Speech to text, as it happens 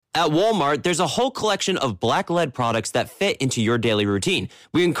At Walmart, there's a whole collection of Black-led products that fit into your daily routine.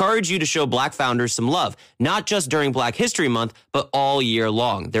 We encourage you to show Black founders some love, not just during Black History Month, but all year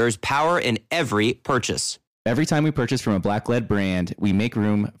long. There is power in every purchase. Every time we purchase from a Black-led brand, we make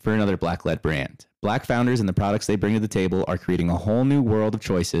room for another Black-led brand. Black founders and the products they bring to the table are creating a whole new world of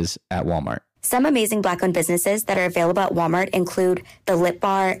choices at Walmart. Some amazing Black-owned businesses that are available at Walmart include The Lip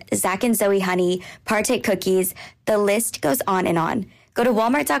Bar, Zach and Zoe Honey, Partake Cookies. The list goes on and on. Go to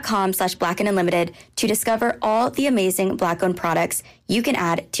walmart.com/Black and Unlimited to discover all the amazing Black-owned products you can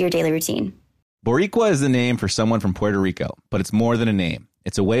add to your daily routine. Boricua is the name for someone from Puerto Rico, but it's more than a name.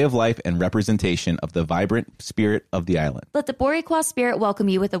 It's a way of life and representation of the vibrant spirit of the island. Let the Boricua spirit welcome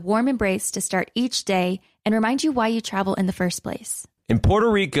you with a warm embrace to start each day and remind you why you travel in the first place. In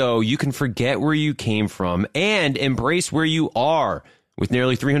Puerto Rico, you can forget where you came from and embrace where you are. With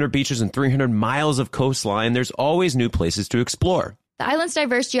nearly 300 beaches and 300 miles of coastline, there's always new places to explore. The island's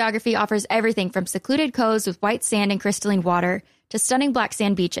diverse geography offers everything from secluded coves with white sand and crystalline water to stunning black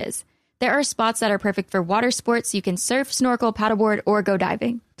sand beaches. There are spots that are perfect for water sports. You can surf, snorkel, paddleboard, or go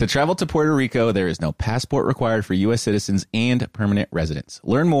diving. To travel to Puerto Rico, there is no passport required for U.S. citizens and permanent residents.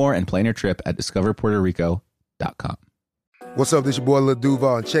 Learn more and plan your trip at discoverpuertorico.com. What's up? This your boy Lil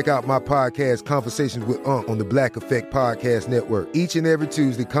Duval, and check out my podcast, Conversations with Unc, on the Black Effect Podcast Network. Each and every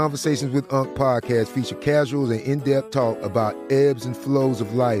Tuesday, Conversations with Unc podcast feature casuals and in-depth talk about ebbs and flows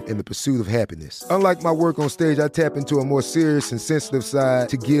of life and the pursuit of happiness. Unlike my work on stage, I tap into a more serious and sensitive side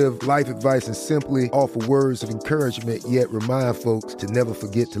to give life advice and simply offer words of encouragement, yet remind folks to never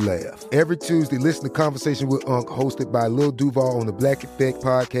forget to laugh. Every Tuesday, listen to Conversations with Unc, hosted by Lil Duval on the Black Effect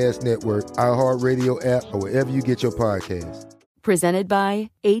Podcast Network, iHeartRadio app, or wherever you get your podcasts. Presented by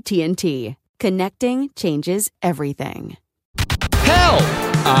AT&T. Connecting changes everything. Hell,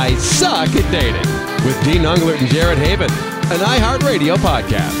 I Suck at Dating with Dean Unglert and Jared Haven, an iHeartRadio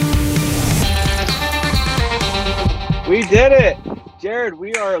podcast. We did it. Jared,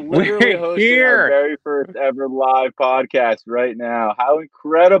 we are literally hosting our very first ever live podcast right now. How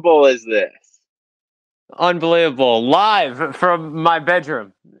incredible is this? Unbelievable. Live from my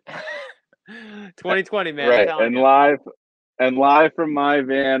bedroom. 2020, man. Right, and live from my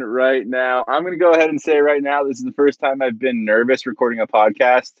van right now. I'm going to go ahead and say right now, this is the first time I've been nervous recording a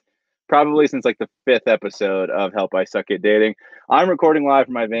podcast, probably since like the 5th episode of Help I Suck at Dating. I'm recording live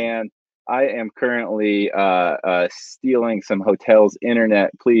from my van. I am currently stealing some hotel's internet.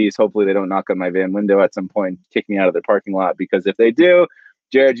 Please, hopefully they don't knock on my van window at some point, kick me out of their parking lot, because if they do,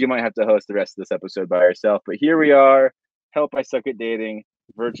 Jared, you might have to host the rest of this episode by yourself. But here we are, Help I Suck at Dating,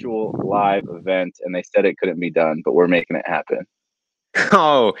 virtual live event, and they said it couldn't be done, but we're making it happen.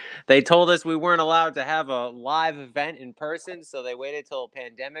 Oh, they told us we weren't allowed to have a live event in person, so they waited till a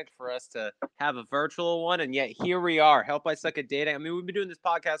pandemic for us to have a virtual one, and yet here we are. Help I Suck at Dating. I mean, we've been doing this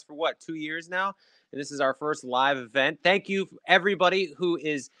podcast for 2 years now, and this is our first live event. Thank you everybody who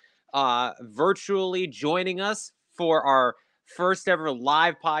is virtually joining us for our first ever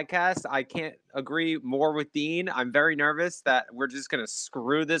live podcast. I can't agree more with Dean. I'm very nervous that we're just going to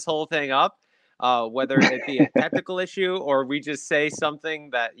screw this whole thing up, whether it be a technical issue or we just say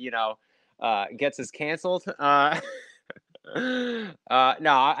something that, gets us canceled. It's going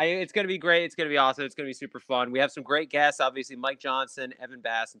to be great. It's going to be awesome. It's going to be super fun. We have some great guests, obviously Mike Johnson, Evan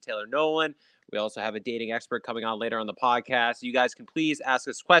Bass, and Taylor Nolan. We also have a dating expert coming on later on the podcast. You guys can please ask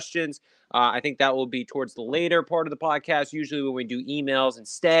us questions. I think that will be towards the later part of the podcast. Usually when we do emails,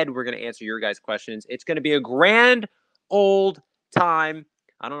 instead, we're going to answer your guys' questions. It's going to be a grand old time.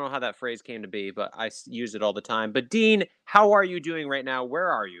 I don't know how that phrase came to be, but I use it all the time. But Dean, how are you doing right now? Where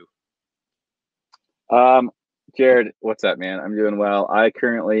are you? Jared, what's up, man? I'm doing well. I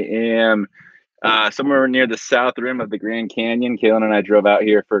currently am somewhere near the south rim of the Grand Canyon. Kaylin and I drove out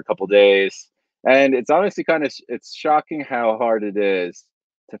here for a couple days. And it's honestly it's shocking how hard it is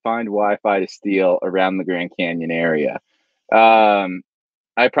to find Wi-Fi to steal around the Grand Canyon area.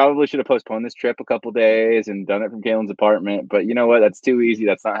 I probably should have postponed this trip a couple days and done it from Kaylin's apartment, but you know what? That's too easy.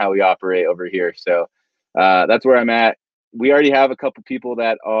 That's not how we operate over here. So that's where I'm at. We already have a couple people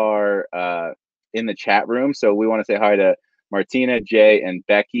that are in the chat room. So we want to say hi to Martina, Jay, and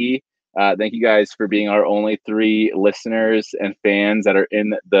Becky. Thank you guys for being our only 3 listeners and fans that are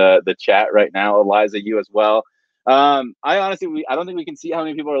in the chat right now. Eliza, you as well. I don't think we can see how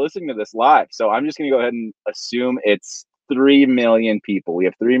many people are listening to this live. So I'm just going to go ahead and assume it's 3 million people. We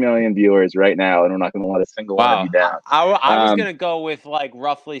have 3 million viewers right now, and we're not going to let a single one of you down. I was going to go with like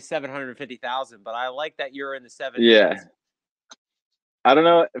roughly 750,000, but I like that you're in the 70s. Yeah. I don't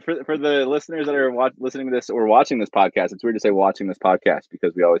know, for the listeners that are listening to this or watching this podcast, it's weird to say watching this podcast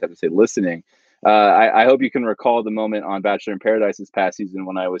because we always have to say listening. I hope you can recall the moment on Bachelor in Paradise this past season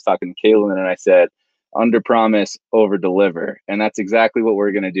when I was talking to Kaylin and I said, under promise, over deliver. And that's exactly what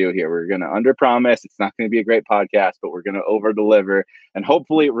we're going to do here. We're going to under promise. It's not going to be a great podcast, but we're going to over deliver and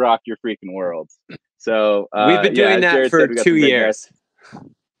hopefully rock your freaking worlds. So we've been doing that for 2 years.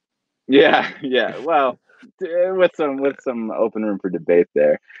 Yeah. Well, with some open room for debate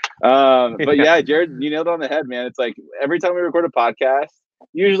there. But yeah, Jared, you nailed it on the head, man. It's like every time we record a podcast,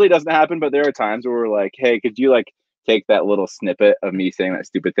 usually doesn't happen, but there are times where we're like, hey, could you like take that little snippet of me saying that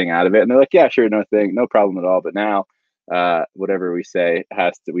stupid thing out of it? And they're like, yeah, sure, no problem at all. But now whatever we say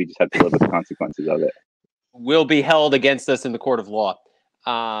we just have to live with the consequences of it. Will be held against us in the court of law.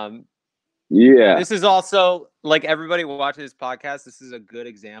 Yeah. This is also, like, everybody watching this podcast, this is a good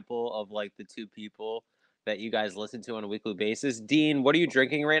example of like the two people that you guys listen to on a weekly basis. Dean, what are you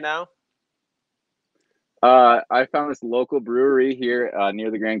drinking right now? I found this local brewery here near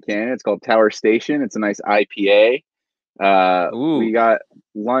the Grand Canyon. It's called Tower Station. It's a nice IPA. We got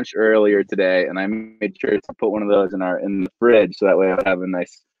lunch earlier today, and I made sure to put one of those in the fridge so that way I would have a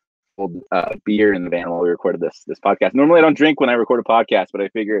nice old beer in the van while we recorded this podcast. Normally, I don't drink when I record a podcast, but I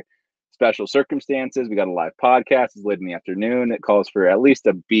figure special circumstances. We got a live podcast. It's late in the afternoon. It calls for at least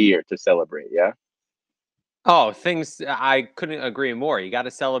a beer to celebrate. Yeah. Oh, I couldn't agree more. You got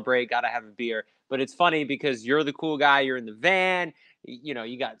to celebrate, got to have a beer. But it's funny because you're the cool guy. You're in the van. You know,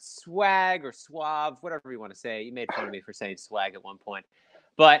 you got swag or suave, whatever you want to say. You made fun of me for saying swag at one point.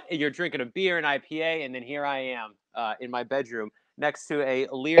 But you're drinking a beer, an IPA, and then here I am in my bedroom next to a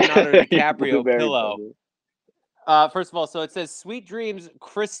Leonardo DiCaprio pillow. First of all, so it says, Sweet Dreams,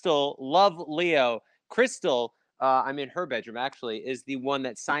 Crystal, love Leo. Crystal, I'm in her bedroom, actually, is the one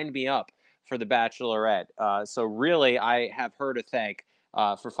that signed me up for The Bachelorette. So really, I have her to thank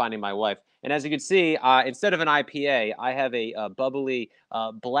for finding my wife. And as you can see, instead of an IPA, I have a bubbly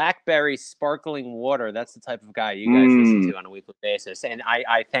blackberry sparkling water. That's the type of guy you guys listen to on a weekly basis. And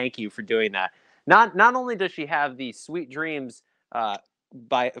I thank you for doing that. Not only does she have the Sweet Dreams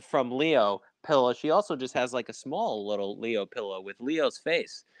from Leo pillow, she also just has like a small little Leo pillow with Leo's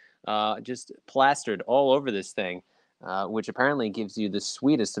face just plastered all over this thing, which apparently gives you the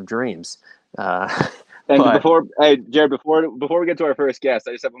sweetest of dreams. Jared, before we get to our first guest,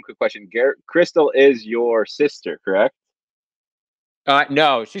 I just have one quick question. Crystal is your sister, correct?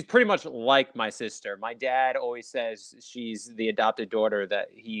 No, she's pretty much like my sister. My dad always says she's the adopted daughter that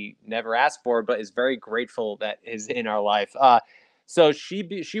he never asked for, but is very grateful that is in our life. So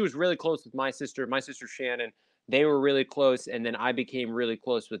she was really close with my sister Shannon. They were really close, and then I became really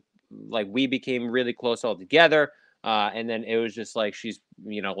close we became really close all together. And then it was just like she's,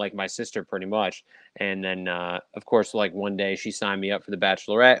 like my sister pretty much. And then, of course, like one day she signed me up for The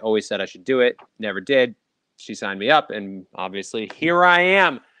Bachelorette, always said I should do it, never did. She signed me up, and obviously here I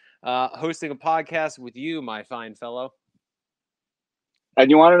am hosting a podcast with you, my fine fellow. And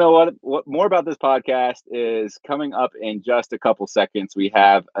you want to know what more about this podcast is coming up in just a couple seconds. We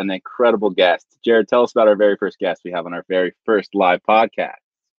have an incredible guest. Jared, tell us about our very first guest we have on our very first live podcast.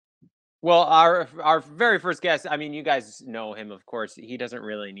 Well, our very first guest, I mean, you guys know him, of course. He doesn't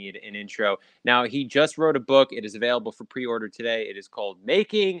really need an intro. Now, he just wrote a book. It is available for pre-order today. It is called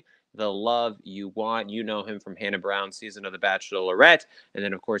Making the Love You Want. You know him from Hannah Brown's season of The Bachelorette. And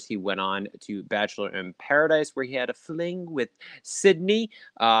then, of course, he went on to Bachelor in Paradise, where he had a fling with Sydney.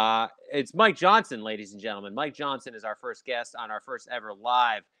 It's Mike Johnson, ladies and gentlemen. Mike Johnson is our first guest on our first ever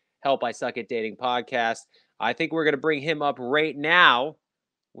live Help I Suck at Dating podcast. I think we're going to bring him up right now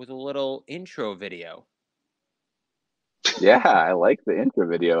with a little intro video. Yeah, I like the intro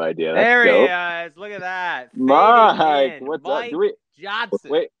video idea. That's there dope. He is. Look at that. Mike, what's Mike up? Johnson.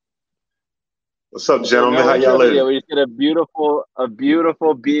 Wait. What's up, gentlemen? How y'all living? We just get a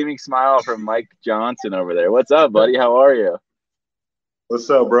beautiful beaming smile from Mike Johnson over there. What's up, buddy? How are you? What's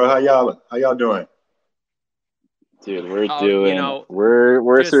up, bro? How y'all doing? Dude, we're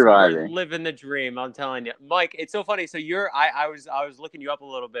surviving. We're living the dream, I'm telling you. Mike, it's so funny. So I was looking you up a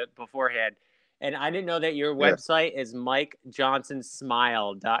little bit beforehand, and I didn't know that your website is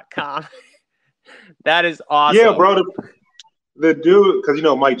MikeJohnsonSmile.com. That is awesome. Yeah, bro. The dude, because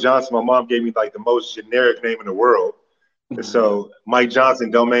Mike Johnson, my mom gave me like the most generic name in the world. And so Mike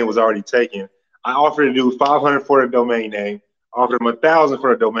Johnson domain was already taken. I offered to do $500 for the domain name, offered him $1,000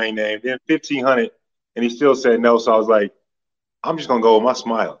 for a domain name, then $1,500. And he still said no, so I was like, I'm just going to go with my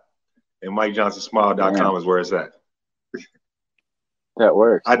smile. And MikeJohnsonSmile.com is where it's at. That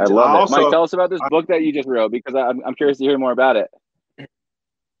works. I love it. Mike, tell us about this book that you just wrote, because I'm curious to hear more about it.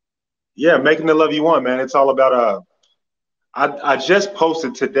 Yeah, Making the Love You Want, man. It's all about I just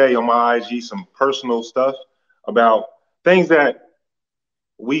posted today on my IG some personal stuff about things that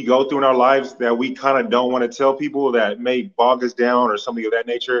we go through in our lives that we kind of don't want to tell people, that may bog us down or something of that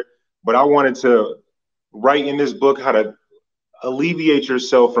nature. But I wanted to write in this book how to alleviate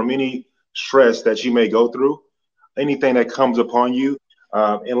yourself from any stress that you may go through, anything that comes upon you,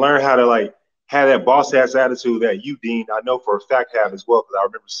 and learn how to like have that boss ass attitude that you, Dean, I know for a fact have as well, because I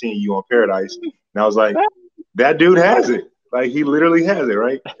remember seeing you on Paradise, and I was like, that dude has it. Like, he literally has it,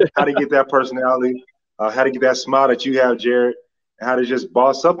 right? How to get that personality, how to get that smile that you have, Jared, and how to just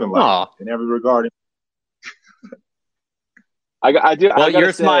boss up in life in every regard. I do. Well,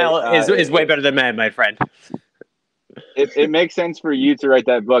 your smile is way better than mine, my friend. It makes sense for you to write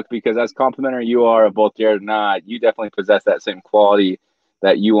that book, because as complimentary you are of both Jared and I, you definitely possess that same quality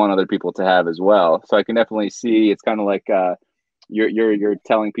that you want other people to have as well. So I can definitely see it's kind of like you're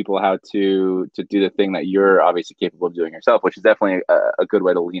telling people how to do the thing that you're obviously capable of doing yourself, which is definitely a good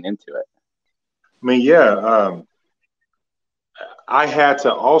way to lean into it. I mean, yeah, I had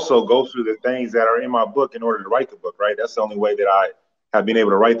to also go through the things that are in my book in order to write the book, right? That's the only way that I have been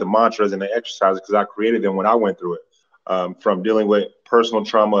able to write the mantras and the exercises, because I created them when I went through it, from dealing with personal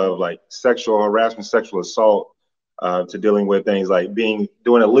trauma of like sexual harassment, sexual assault, to dealing with things like doing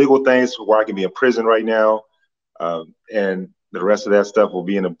illegal things where I can be in prison right now. And the rest of that stuff will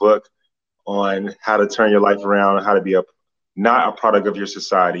be in a book on how to turn your life around, how to be not a product of your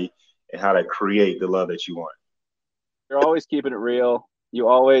society, and how to create the love that you want. You're always keeping it real. You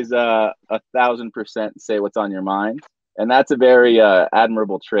always 1,000% say what's on your mind. And that's a very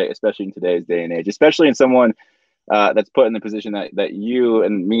admirable trait, especially in today's day and age, especially in someone that's put in the position that you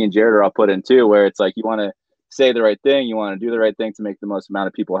and me and Jared are all put in too, where it's like you want to say the right thing, you want to do the right thing to make the most amount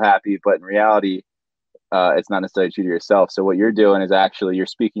of people happy, but in reality, it's not necessarily true to yourself. So what you're doing is actually you're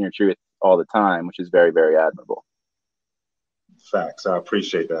speaking your truth all the time, which is very, very admirable. Facts. I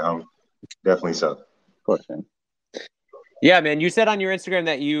appreciate that. Definitely so. Of course, man. Yeah, man. You said on your Instagram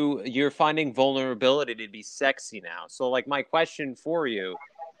that you're finding vulnerability to be sexy now. So, like, my question for you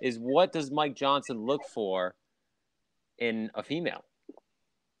is, what does Mike Johnson look for in a female?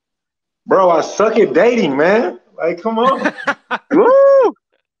 Bro, I suck at dating, man. Like, come on. Woo!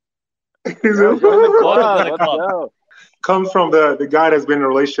 Comes from the guy that's been in a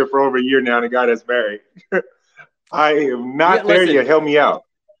relationship for over a year now, and the guy that's married. I am not there yet. Help me out.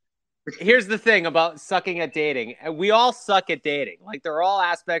 Here's the thing about sucking at dating. We all suck at dating. Like, there are all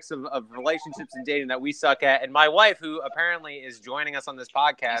aspects of relationships and dating that we suck at. And my wife, who apparently is joining us on this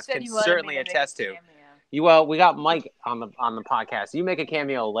podcast, can certainly attest to. Well, we got Mike on the podcast. You make a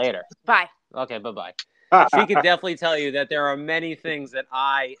cameo later. Bye. Okay, bye-bye. She can definitely tell you that there are many things that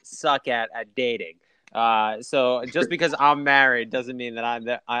I suck at dating. So just because I'm married doesn't mean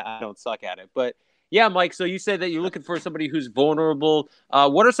that I don't suck at it. But yeah, Mike, so you said that you're looking for somebody who's vulnerable.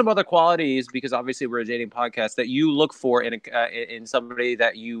 What are some other qualities, because obviously we're a dating podcast, that you look for in somebody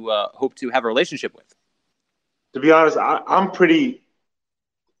that you hope to have a relationship with? To be honest, I'm pretty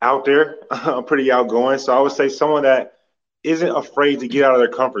out there. I'm pretty outgoing. So I would say someone that isn't afraid to get out of their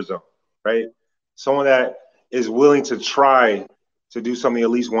comfort zone, right? Someone that is willing to try to do something at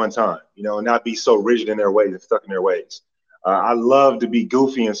least one time, and not be so rigid in their ways and stuck in their ways. I love to be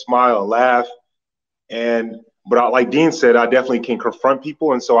goofy and smile and laugh. But like Dean said, I definitely can confront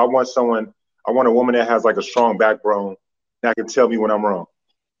people. And so I want a woman that has like a strong backbone that can tell me when I'm wrong.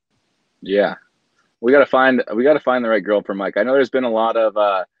 Yeah. We got to find the right girl for Mike. I know there's been a lot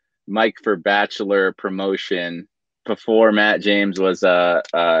of Mike for Bachelor promotion before Matt James was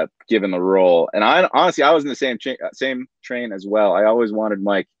given the role. And I honestly was in the same train as well. I always wanted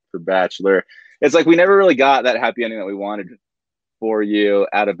Mike for Bachelor. It's like we never really got that happy ending that we wanted for you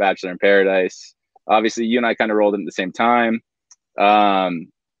out of Bachelor in Paradise. Obviously, you and I kind of rolled in at the same time.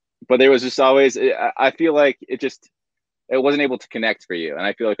 But there was just always, I feel like it wasn't able to connect for you. And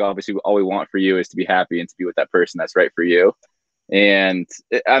I feel like obviously all we want for you is to be happy and to be with that person that's right for you. And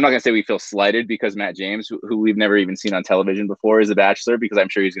I'm not going to say we feel slighted because Matt James, who we've never even seen on television before, is a Bachelor, because I'm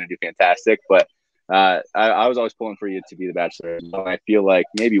sure he's going to do fantastic. But I was always pulling for you to be the Bachelor. And I feel like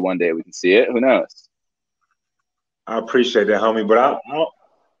maybe one day we can see it. Who knows? I appreciate that, homie. But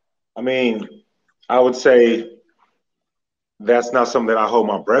I would say that's not something that I hold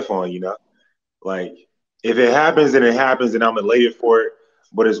my breath on, Like, if it happens, then it happens, and I'm elated for it.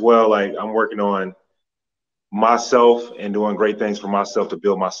 But as well, like, I'm working on myself and doing great things for myself to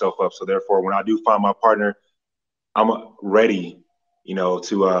build myself up. So therefore, when I do find my partner, I'm ready,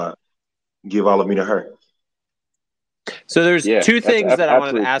 to give all of me to her. So there's two things that I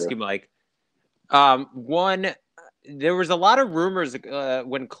wanted to ask you, Mike. One, there was a lot of rumors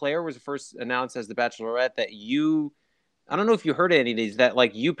when Claire was first announced as the Bachelorette that I don't know if you heard any of these, that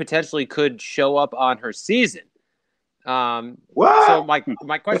like you potentially could show up on her season. What? So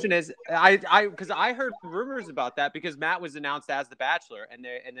my question is, because I heard rumors about that because Matt was announced as the Bachelor, and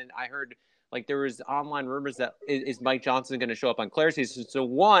then I heard like there was online rumors that is Mike Johnson going to show up on Claire's season. So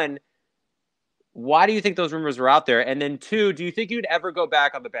one, why do you think those rumors were out there? And then two, do you think you'd ever go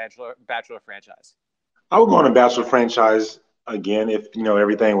back on the Bachelor franchise? I would go on a Bachelor franchise again if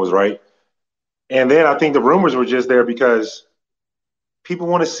everything was right. And then I think the rumors were just there because people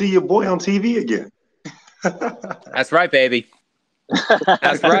want to see your boy on TV again. That's right, baby.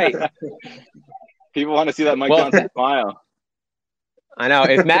 That's right. People want to see that Mike Johnson smile. I know.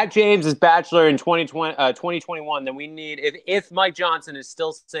 If Matt James is Bachelor in 2021, then we need, if Mike Johnson is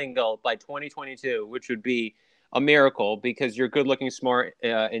still single by 2022, which would be a miracle because you're good looking, smart,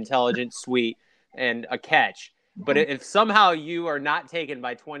 intelligent, sweet, and a catch. But if somehow you are not taken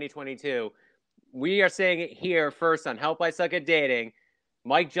by 2022, we are saying it here first on Help I Suck at Dating,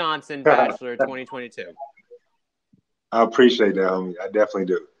 Mike Johnson, Bachelor 2022. I appreciate that, homie. I definitely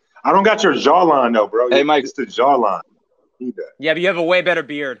do. I don't got your jawline though, bro. Hey, Mike. It's the jawline. Need that. Yeah, but you have a way better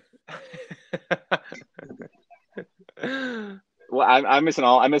beard. Well, I'm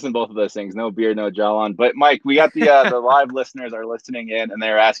missing both of those things. No beard, no jawline. But Mike, we got the live listeners are listening in and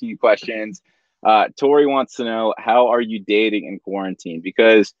they're asking you questions. Tori wants to know, how are you dating in quarantine?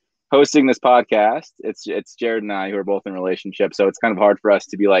 Because hosting this podcast, it's Jared and I who are both in relationships, so it's kind of hard for us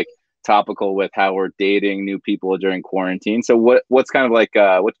to be like topical with how we're dating new people during quarantine. So what's kind of like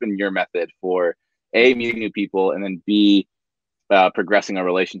what's been your method for A, meeting new people, and then B, progressing a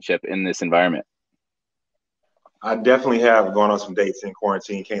relationship in this environment? I definitely have gone on some dates in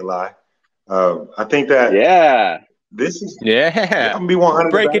quarantine, can't lie. I think that this is I'm gonna be 100.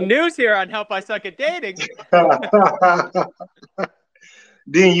 Breaking news here on Help I Suck at Dating.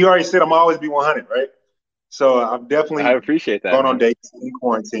 Dean, you already said I'm always be 100, right? So I'm definitely I appreciate that. Going on dates in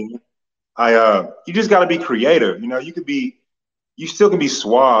quarantine. You just got to be creative. You still can be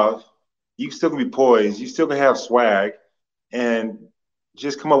suave, you still can be poised, you still can have swag, and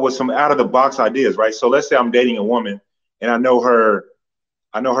just come up with some out of the box ideas, right? So let's say I'm dating a woman and I know her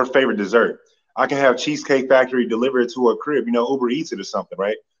favorite dessert. I can have Cheesecake Factory deliver it to her crib, Uber Eats it or something,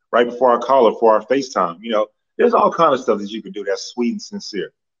 right? Right before I call her for our FaceTime. There's all kind of stuff that you can do that's sweet and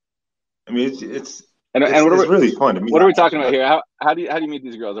sincere. I mean, it's really fun to me. What are we talking about here? How do you meet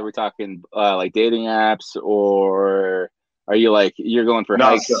these girls? Are we talking like dating apps, or are you like you're going for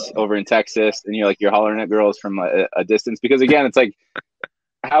hikes over in Texas and you're hollering at girls from a distance? Because again, it's like,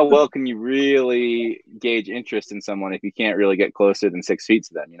 how well can you really gauge interest in someone if you can't really get closer than 6 feet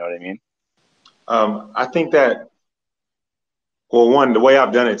to them? You know what I mean? I think that, well, one, the way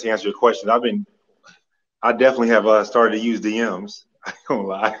I've done it, to answer your question, I definitely have started to use DMs. I don't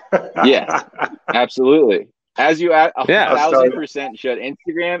lie. Yeah, absolutely. As you 1,000% should.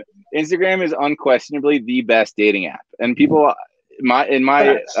 Instagram is unquestionably the best dating app. And people, my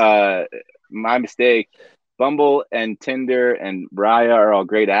mistake, Bumble and Tinder and Raya are all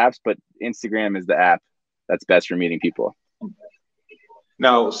great apps, but Instagram is the app that's best for meeting people.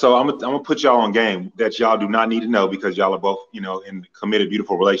 Now, so I'm gonna put y'all on game that y'all do not need to know because y'all are both, in committed,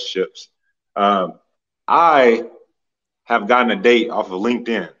 beautiful relationships. I have gotten a date off of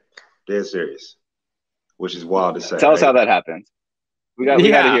LinkedIn. Dead serious, which is wild to say. Tell us how that happened. We got to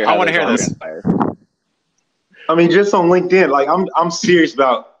hear. I want to hear this. I mean, just on LinkedIn, like I'm serious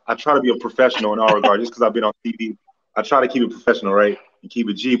about. I try to be a professional in all regards. Just because I've been on TV, I try to keep it professional, right, and keep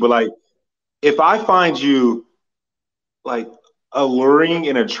it G. But like, if I find you like alluring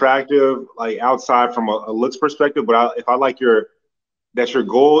and attractive, like outside from a looks perspective, but if I like that you're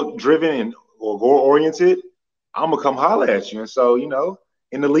goal driven or goal oriented, I'm gonna come holler at you. And so, in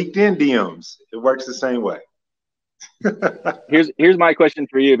the LinkedIn DMs, it works the same way. Here's my question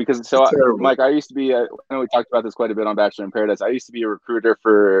for you, because Mike, I used to be I know we talked about this quite a bit on Bachelor in Paradise. I used to be a recruiter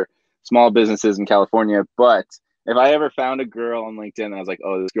for small businesses in California, but if I ever found a girl on LinkedIn and I was like,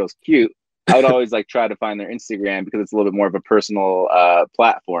 oh, this girl's cute, I would always like try to find their Instagram because it's a little bit more of a personal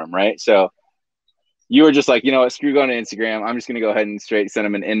platform, right? So you were just like, screw going to Instagram. I'm just going to go ahead and straight send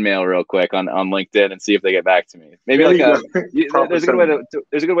them an in-mail real quick on LinkedIn and see if they get back to me. Maybe there's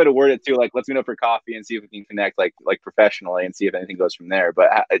a good way to word it too. Like, let's meet up for coffee and see if we can connect like professionally and see if anything goes from there. But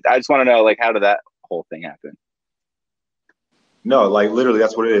I just want to know, like, how did that whole thing happen? No, like literally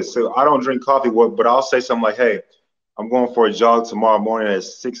that's what it is. So I don't drink coffee, but I'll say something like, hey, I'm going for a jog tomorrow morning at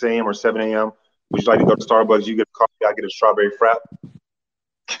 6 a.m. or 7 a.m. Would you like to go to Starbucks? You get a coffee, I get a strawberry frap.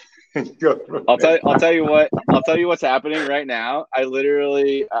 I'll tell you what's happening right now. I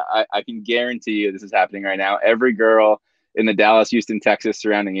can guarantee you this is happening right now. Every girl in the Dallas, Houston, Texas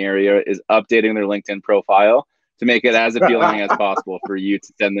surrounding area is updating their LinkedIn profile to make it as appealing as possible for you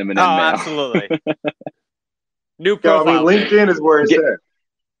to send them an email. Absolutely. New Yeah, I profile. mean, LinkedIn is where it's at.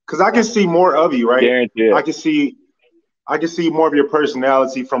 Because I can see more of you, right? Guarantee it. I can see more of your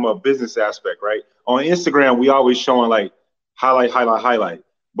personality from a business aspect, right? On Instagram, we always showing like highlight.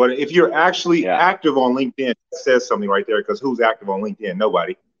 But if you're actually active on LinkedIn, that says something right there, because who's active on LinkedIn?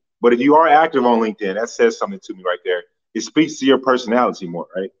 Nobody. But if you are active on LinkedIn, that says something to me right there. It speaks to your personality more,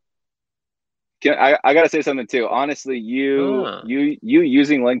 right? I got to say something too. Honestly, you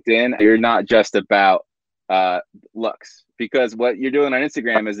using LinkedIn, you're not just about looks, because what you're doing on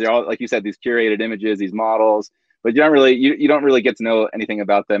Instagram is they're all, like you said, these curated images, these models, but you don't really get to know anything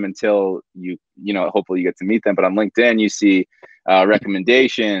about them until you hopefully you get to meet them. But on LinkedIn, you see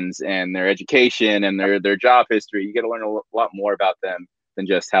recommendations and their education and their job history. You get to learn a lot more about them than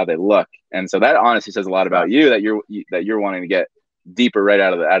just how they look. And so that honestly says a lot about you, that you're wanting to get deeper right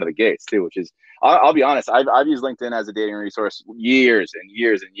out of the gates too, which is, I'll be honest, I've used LinkedIn as a dating resource years and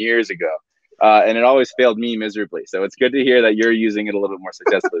years and years ago. And it always failed me miserably. So it's good to hear that you're using it a little bit more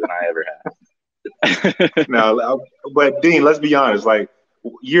successfully than I ever have. No, but Dean, let's be honest. Like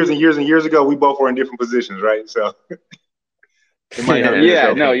years and years and years ago, we both were in different positions, right? So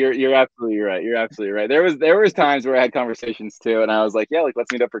you're absolutely right. You're absolutely right. There was times where I had conversations too, and I was like, yeah, like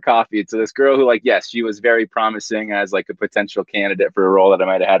let's meet up for coffee. So this girl who, like, yes, she was very promising as like a potential candidate for a role that I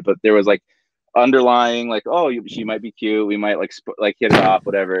might have had, but there was like underlying like, oh, she might be cute. We might like hit it off,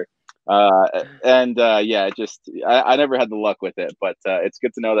 whatever. I never had the luck with it, but it's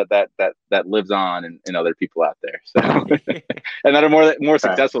good to know that lives on in other people out there. So and that are more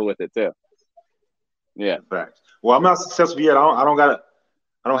successful with it too. Yeah. Facts. Well, I'm not successful yet. I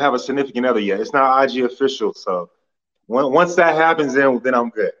don't have a significant other yet. It's not IG official. So once that happens, then I'm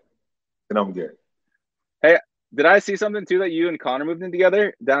good. Hey, did I see something too that you and Connor moved in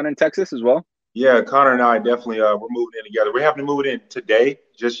together down in Texas as well? Yeah, Connor and I definitely we're moving in together. We haven't moved in today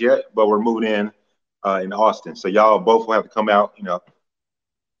just yet, but we're moving in Austin. So y'all both will have to come out,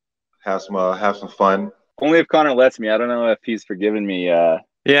 have some fun. Only if Connor lets me. I don't know if he's forgiven me.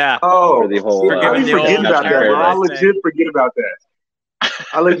 Yeah. Oh, for the whole. I forget about that. I legit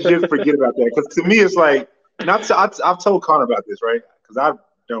forget about that. Because to me, it's like, I've told Connor about this, right? Because I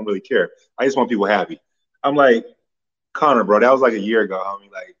don't really care. I just want people happy. I'm like, Connor, bro, that was like a year ago. I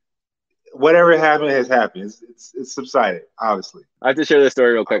mean, like, whatever happened has happened. It's subsided, obviously. I have to share this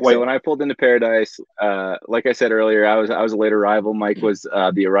story real quick. So when I pulled into Paradise, like I said earlier, I was a late arrival. Mike was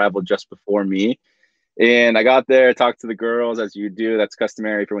the arrival just before me. And I got there, talked to the girls, as you do. That's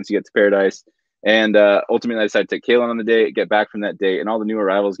customary for once you get to Paradise. And ultimately, I decided to take Kaylin on the date, get back from that date, and all the new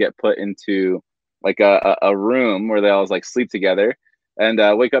arrivals get put into like a room where they all like sleep together and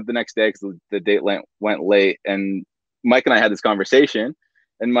wake up the next day because the date went late. And Mike and I had this conversation,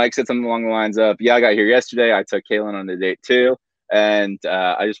 and Mike said something along the lines of, "Yeah, I got here yesterday. I took Kaylin on the date too, and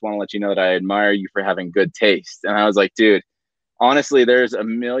I just want to let you know that I admire you for having good taste." And I was like, dude, honestly, there's a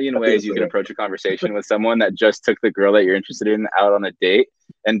million ways you can approach a conversation with someone that just took the girl that you're interested in out on a date,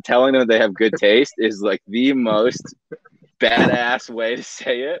 and telling them they have good taste is like the most badass way to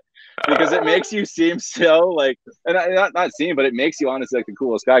say it, because it makes you seem so like, and not seem, but it makes you honestly like the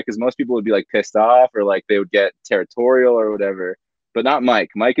coolest guy, because most people would be like pissed off or like they would get territorial or whatever, but not Mike.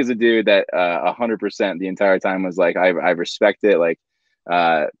 Mike is a dude that 100% the entire time was like, I respect it. Like,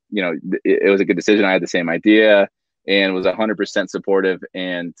 it was a good decision. I had the same idea, and was 100% supportive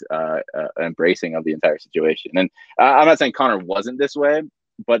and embracing of the entire situation. And I'm not saying Connor wasn't this way,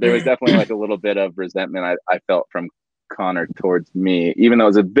 but there was definitely like a little bit of resentment I felt from Connor towards me, even though it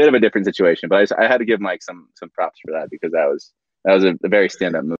was a bit of a different situation. But I had to give Mike some props for that, because that was a very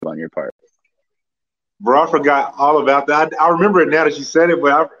stand-up move on your part. Bro, I forgot all about that. I remember it now that you said it,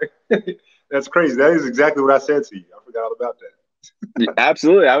 but that's crazy. That is exactly what I said to you. I forgot all about that.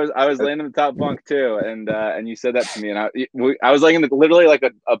 Absolutely. I was laying in the top bunk too, and you said that to me, and I was laying in literally like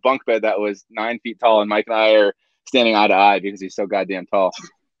a bunk bed that was 9 feet tall, and Mike and I are standing eye to eye because he's so goddamn tall.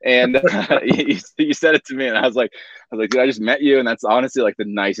 And you said it to me, and I was like, dude, I just met you, and that's honestly like the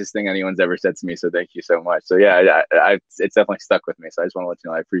nicest thing anyone's ever said to me. So thank you so much. So yeah, it's definitely stuck with me. So I just want to let you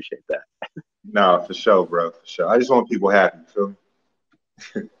know I appreciate that. No, for sure, bro. For sure. I just want people happy. You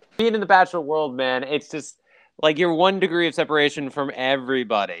feel me? Being in the Bachelor world, man, it's just like you're 1 degree of separation from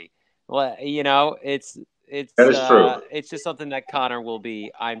everybody. Well, it's that is true. It's just something that Connor will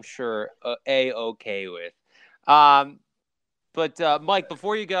be, I'm sure, okay with. But Mike,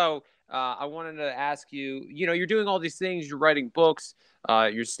 before you go, I wanted to ask you, you're doing all these things, you're writing books,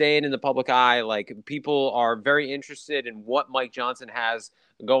 you're staying in the public eye. Like, people are very interested in what Mike Johnson has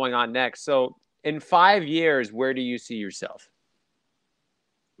going on next. So in 5 years, where do you see yourself?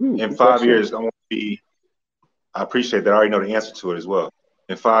 In 5 years, I'm going to be, I appreciate that. I already know the answer to it as well.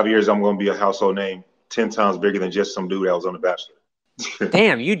 In 5 years, I'm going to be a household name 10 times bigger than just some dude that was on The Bachelor.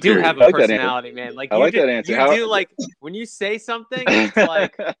 Damn, you do have a personality, man. Like I like that answer. You do like when you say something, it's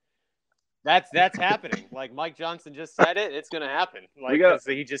like that's happening. Like Mike Johnson just said it, it's gonna happen. Like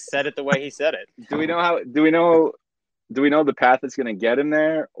he just said it the way he said it. Do we know the path that's gonna get him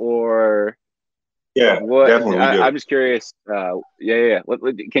there, or yeah, definitely. I'm just curious. Yeah.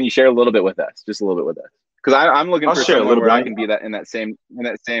 Can you share a little bit with us? Just a little bit with us, because I'm looking for somewhere where I can be in that same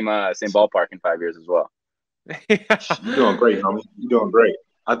ballpark in 5 years as well. You're doing great, homie. You're doing great.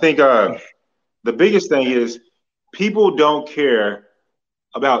 I think the biggest thing is people don't care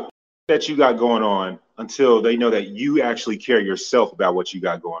about that you got going on until they know that you actually care yourself about what you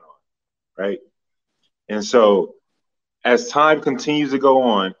got going on, right? And so as time continues to go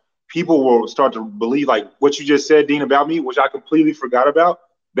on, people will start to believe like what you just said, Dean, about me, which I completely forgot about.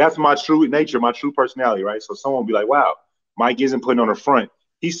 That's my true nature, my true personality, right? So someone will be like, wow, Mike isn't putting on the front.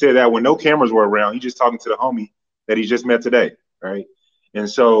 He said that when no cameras were around, he's just talking to the homie that he just met today, right? And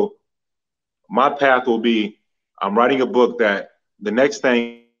so my path will be, I'm writing a book that the next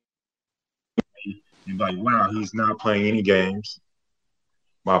thing, you're like, wow, he's not playing any games.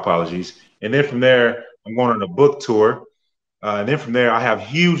 My apologies. And then from there, I'm going on a book tour. And then from there, I have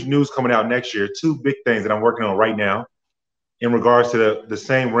huge news coming out next year, 2 big things that I'm working on right now in regards to the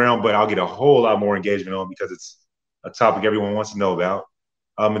same realm, but I'll get a whole lot more engagement on because it's a topic everyone wants to know about.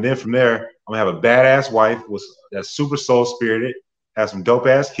 And then from there, I'm going to have a badass wife that's super soul-spirited, have some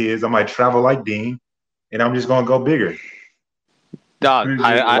dope-ass kids. I might travel like Dean, and I'm just going to go bigger. Dog,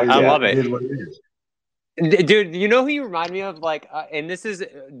 I love it. It is what it is. Dude, you know who you remind me of? Like, and this is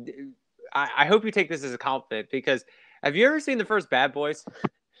I hope you take this as a compliment, because have you ever seen the first Bad Boys?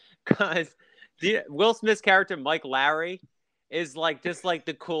 Because Will Smith's character, Mike Lowrey, is like just like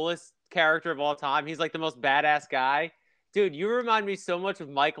the coolest character of all time. He's like the most badass guy. Dude, you remind me so much of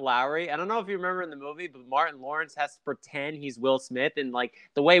Mike Lowrey. I don't know if you remember in the movie, but Martin Lawrence has to pretend he's Will Smith. And like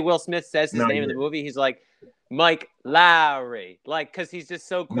the way Will Smith says his name in the movie, he's like, Mike Lowrey. Like, because he's just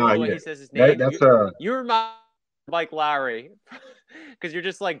so cool when he says his name. You remind me of Mike Lowrey because you're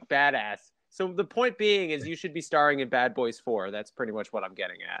just like badass. So the point being is you should be starring in Bad Boys 4. That's pretty much what I'm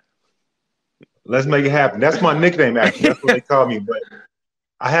getting at. Let's make it happen. That's my nickname, actually. That's what they call me. But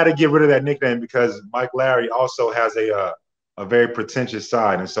I had to get rid of that nickname because Mike Lowrey also has a very pretentious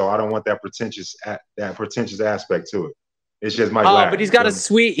side, and so I don't want that pretentious aspect to it. It's just Mike Lowrey. But he's got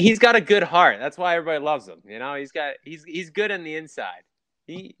he's got a good heart. That's why everybody loves him. You know, he's good on the inside.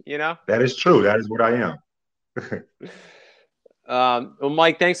 That is true. That is what I am. Well,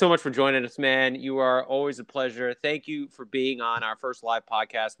 Mike, thanks so much for joining us, man. You are always a pleasure. Thank you for being on our first live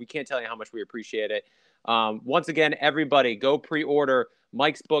podcast. We can't tell you how much we appreciate it. Once again, everybody, go pre-order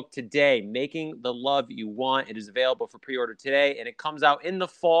Mike's book today, Making the Love You Want. It is available for pre-order today, and it comes out in the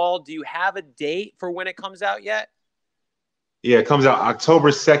fall. Do you have a date for when it comes out yet? Yeah, it comes out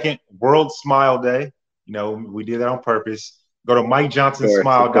October 2nd, World Smile Day. You know, we did that on purpose. Go to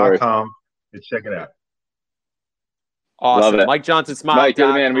MikeJohnsonSmile.com and check it out. Awesome. MikeJohnsonSmile.com. Mike,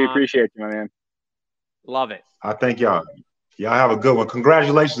 good man. We appreciate you, my man. Love it. I thank y'all. Y'all have a good one.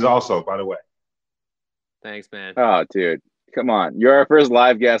 Congratulations also, by the way. Thanks, man. Oh, dude. Come on. You're our first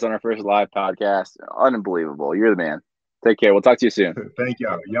live guest on our first live podcast. Unbelievable. You're the man. Take care. We'll talk to you soon. Thank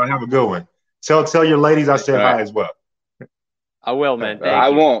y'all. Y'all have a good one. Tell your ladies I said hi as well. I will, man. Thank you. I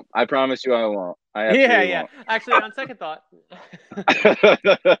won't. I promise you I won't. Yeah. Won't. Actually, on second thought.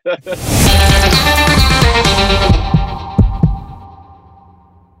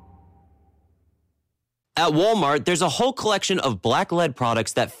 At Walmart, there's a whole collection of black-led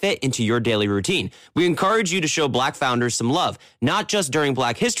products that fit into your daily routine. We encourage you to show Black founders some love, not just during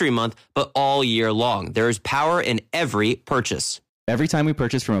Black History Month, but all year long. There is power in every purchase. Every time we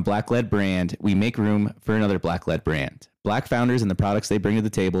purchase from a black-led brand, we make room for another black-led brand. Black founders and the products they bring to the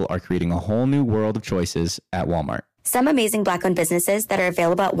table are creating a whole new world of choices at Walmart. Some amazing Black-owned businesses that are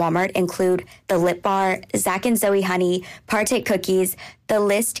available at Walmart include The Lip Bar, Zach and Zoe Honey, Partake Cookies. The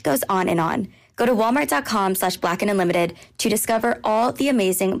list goes on and on. Go to walmart.com/Black and Unlimited to discover all the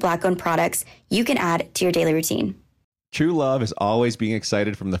amazing Black-owned products you can add to your daily routine. True love is always being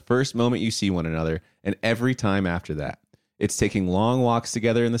excited from the first moment you see one another and every time after that. It's taking long walks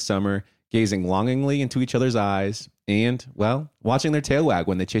together in the summer, gazing longingly into each other's eyes, and, well, watching their tail wag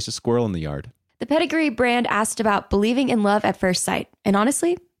when they chase a squirrel in the yard. The Pedigree brand asked about believing in love at first sight. And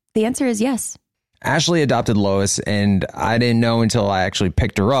honestly, the answer is yes. Ashley adopted Lois, and I didn't know until I actually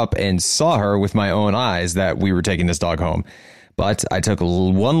picked her up and saw her with my own eyes that we were taking this dog home. But I took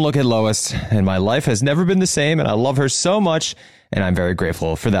one look at Lois, and my life has never been the same, and I love her so much, and I'm very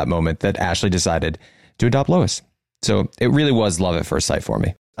grateful for that moment that Ashley decided to adopt Lois. So it really was love at first sight for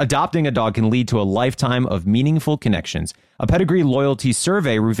me. Adopting a dog can lead to a lifetime of meaningful connections. A Pedigree loyalty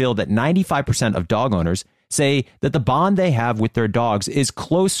survey revealed that 95% of dog owners say that the bond they have with their dogs is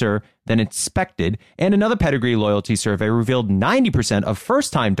closer than expected. And another Pedigree loyalty survey revealed 90% of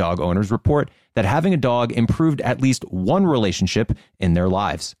first-time dog owners report that having a dog improved at least one relationship in their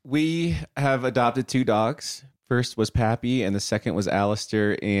lives. We have adopted 2 dogs. First was Pappy, and the second was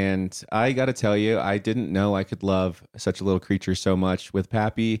Alistair. And I got to tell you, I didn't know I could love such a little creature so much. With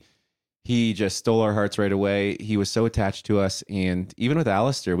Pappy, he just stole our hearts right away. He was so attached to us. And even with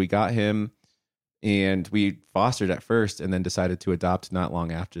Alistair, we got him and we fostered at first and then decided to adopt not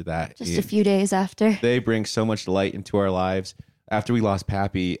long after that. Just a few days after. They bring so much light into our lives. After we lost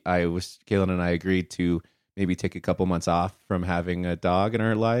Pappy, Kaylin and I agreed to maybe take a couple months off from having a dog in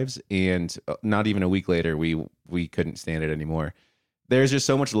our lives. And not even a week later, we couldn't stand it anymore. There's just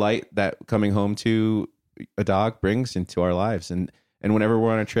so much light that coming home to a dog brings into our lives. And whenever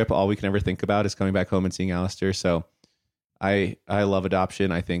we're on a trip, all we can ever think about is coming back home and seeing Alistair. So I love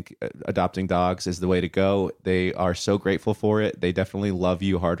adoption. I think adopting dogs is the way to go. They are so grateful for it. They definitely love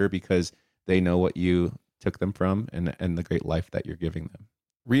you harder because they know what you took them from and the great life that you're giving them.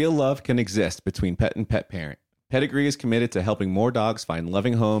 Real love can exist between pet and pet parent. Pedigree is committed to helping more dogs find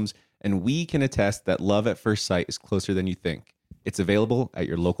loving homes, and we can attest that love at first sight is closer than you think. It's available at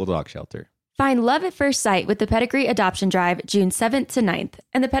your local dog shelter. Find love at first sight with the Pedigree Adoption Drive June 7th to 9th,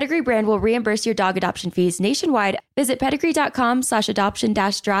 and the Pedigree brand will reimburse your dog adoption fees nationwide. Visit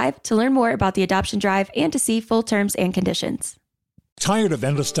pedigree.com/adoption-drive to learn more about the adoption drive and to see full terms and conditions. Tired of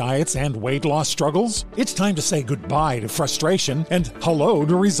endless diets and weight loss struggles? It's time to say goodbye to frustration and hello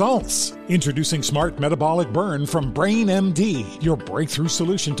to results. Introducing Smart Metabolic Burn from Brain MD, your breakthrough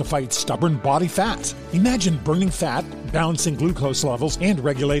solution to fight stubborn body fat. Imagine burning fat, balancing glucose levels, and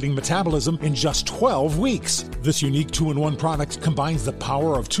regulating metabolism in just 12 weeks. This unique 2-in-1 product combines the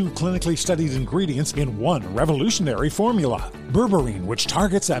power of 2 clinically studied ingredients in one revolutionary formula. Berberine, which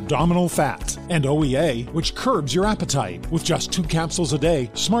targets abdominal fat, and OEA, which curbs your appetite. With just 2 capsules a day,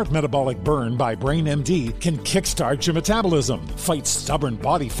 Smart Metabolic Burn by Brain MD can kickstart your metabolism, fight stubborn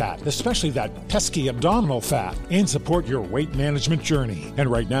body fat, especially that pesky abdominal fat, and support your weight management journey.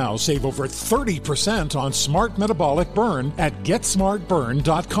 And right now, save over 30% on Smart Metabolic Burn at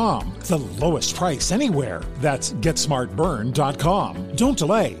GetSmartBurn.com. The lowest price anywhere. That's GetSmartBurn.com. Don't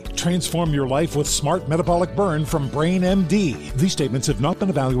delay. Transform your life with Smart Metabolic Burn from Brain MD. These statements have not been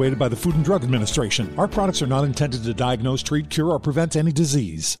evaluated by the Food and Drug Administration. Our products are not intended to diagnose, treat, cure, or prevent any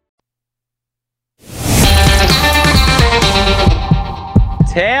disease.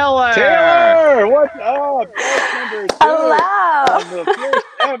 Taylor, what's up? That's number 2. Hello. On the first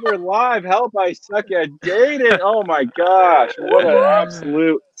ever live Help I Suck at Dating. Oh my gosh, what an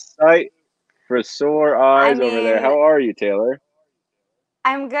absolute sight for sore eyes over there. How are you, Taylor?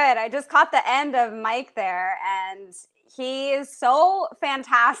 I'm good. I just caught the end of Mike there, and he is so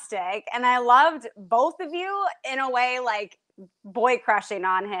fantastic. And I loved both of you in a way, like boy crushing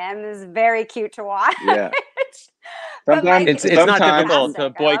on him. It was very cute to watch. Yeah. Sometimes it's not difficult to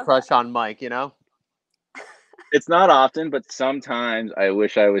boy crush on Mike, you know? It's not often, but sometimes I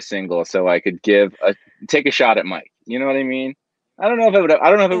wish I was single so I could take a shot at Mike. You know what I mean? I don't know if it would work out.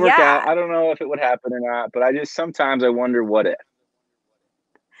 I don't know if it would happen or not, but sometimes I wonder what if.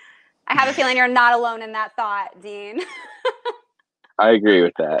 I have a feeling you're not alone in that thought, Dean. I agree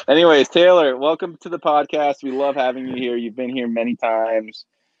with that. Anyways, Taylor, welcome to the podcast. We love having you here. You've been here many times.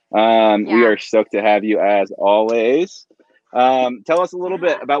 We are stoked to have you as always. Tell us a little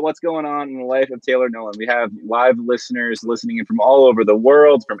bit about what's going on in the life of Taylor Nolan. We have live listeners listening in from all over the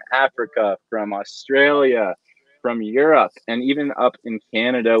world, from Africa, from Australia, from Europe, and even up in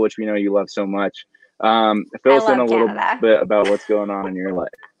Canada, which we know you love so much. Fill us in a little bit about what's going on in your life.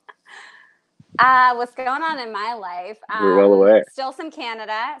 What's going on in my life? We're well aware. Still some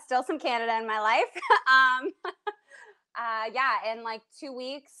Canada in my life. In like 2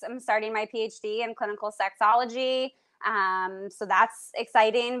 weeks, I'm starting my PhD in clinical sexology. So that's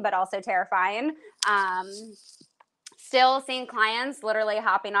exciting, but also terrifying. Still seeing clients, literally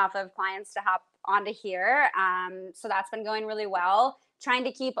hopping off of clients to hop onto here. So that's been going really well. Trying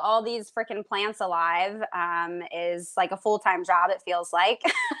to keep all these freaking plants alive is like a full-time job, it feels like.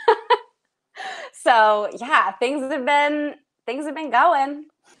 So yeah, things have been going.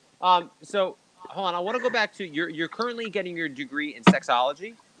 So hold on, I want to go back to you're currently getting your degree in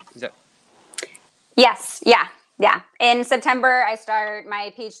sexology. Is that? Yes. Yeah. In September, I start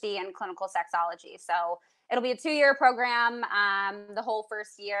my PhD in clinical sexology. So it'll be a 2-year program, the whole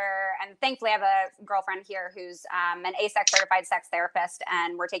first year. And thankfully I have a girlfriend here who's an AASECT certified sex therapist,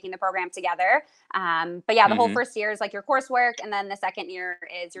 and we're taking the program together. But yeah, the whole first year is like your coursework. And then the second year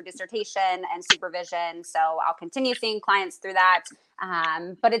is your dissertation and supervision. So I'll continue seeing clients through that.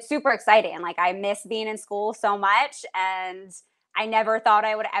 But it's super exciting. Like I miss being in school so much, and I never thought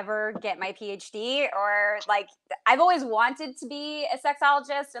I would ever get my PhD, or like I've always wanted to be a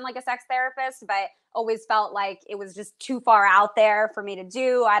sexologist and like a sex therapist, but always felt like it was just too far out there for me to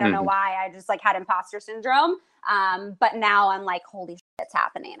do. I don't know why. I just like had imposter syndrome. But now I'm like, holy shit, it's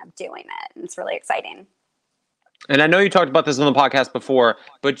happening. I'm doing it. And it's really exciting. And I know you talked about this on the podcast before,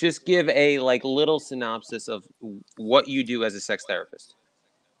 but just give a like little synopsis of what you do as a sex therapist.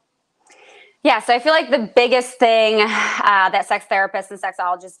 Yeah, so I feel like the biggest thing that sex therapists and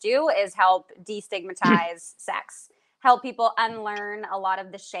sexologists do is help destigmatize sex, help people unlearn a lot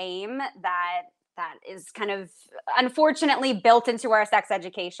of the shame that is kind of unfortunately built into our sex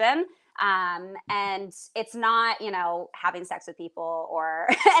education. And it's not, having sex with people or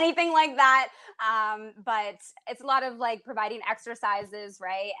anything like that. But it's a lot of like providing exercises,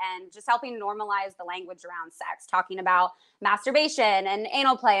 right? And just helping normalize the language around sex, talking about masturbation and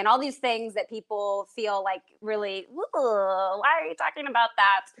anal play and all these things that people feel like really, why are you talking about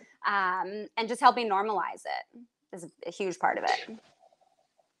that? And just helping normalize it is a huge part of it.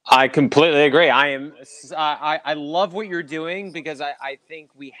 I completely agree. I love what you're doing, because I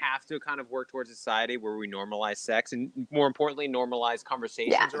think we have to kind of work towards a society where we normalize sex, and more importantly, normalize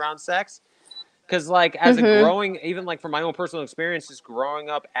conversations around sex. Because like as a growing, even like from my own personal experience, just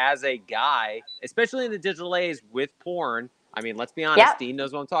growing up as a guy, especially in the digital age with porn. I mean, let's be honest, Dean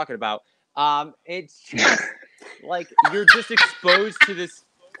knows what I'm talking about. It's just like you're just exposed to this.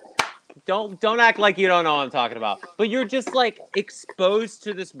 Don't act like you don't know what I'm talking about. But you're just like exposed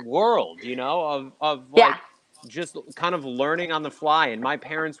to this world, of like just kind of learning on the fly. And my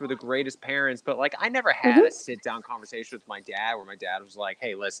parents were the greatest parents, but like I never had a sit down conversation with my dad where my dad was like,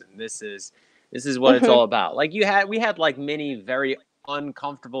 "Hey, listen, this is what it's all about." Like we had like many very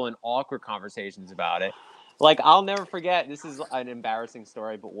uncomfortable and awkward conversations about it. Like I'll never forget. This is an embarrassing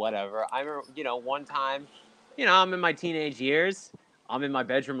story, but whatever. I remember, one time, I'm in my teenage years. I'm in my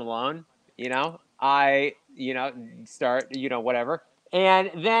bedroom alone, I, start, whatever.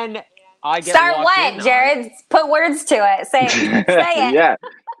 And then I get Start what, Jared? Put words to it. Say it. Yeah,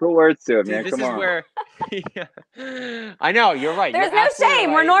 put words to it, man. Dude, Come on. This is where, I know, you're right. There's no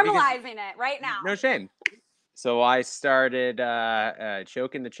shame. We're normalizing it right now. No shame. So I started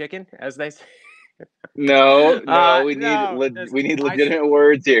choking the chicken, as they say. No, we need legitimate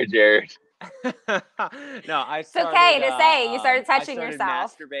words here, Jared. No, it's okay to say you started touching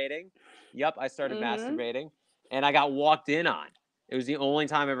yourself. Masturbating. Yep, I started masturbating, and I got walked in on. It was the only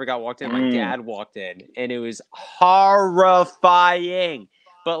time I ever got walked in. My dad walked in, and it was horrifying.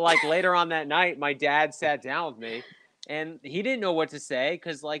 But like later on that night, my dad sat down with me, and he didn't know what to say,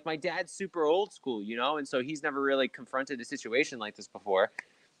 because like my dad's super old school, and so he's never really confronted a situation like this before.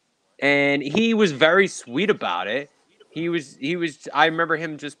 And he was very sweet about it. He was, I remember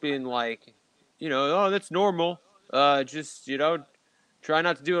him just being like, oh, that's normal. Just, try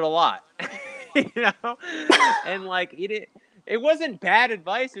not to do it a lot, and like, it wasn't bad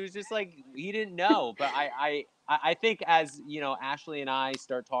advice. It was just like, he didn't know. But I think as, Ashley and I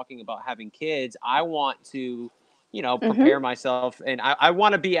start talking about having kids, I want to, prepare myself, and I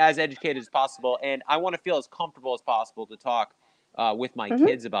want to be as educated as possible. And I want to feel as comfortable as possible to talk with my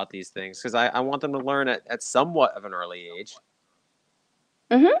kids about these things, because I want them to learn at somewhat of an early age.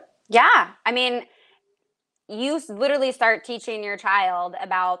 Yeah. I mean, you literally start teaching your child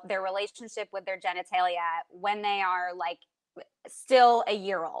about their relationship with their genitalia when they are like still a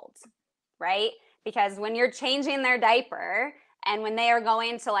year old, right? Because when you're changing their diaper and when they are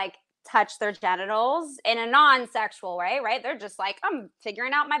going to like touch their genitals in a non-sexual way, right? They're just like, I'm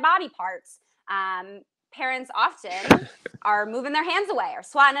figuring out my body parts. Parents often are moving their hands away or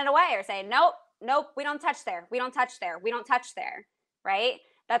swatting it away or saying, nope, we don't touch there. We don't touch there. We don't touch there. Right?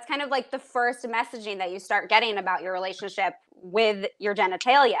 That's kind of like the first messaging that you start getting about your relationship with your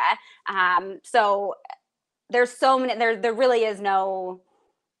genitalia. So there's so many, there really is no,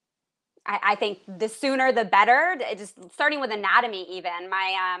 I think the sooner the better. Just starting with anatomy even.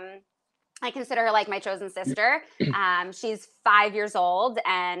 I consider her like my chosen sister. She's 5 years old,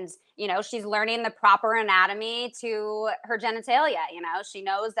 and, she's learning the proper anatomy to her genitalia. She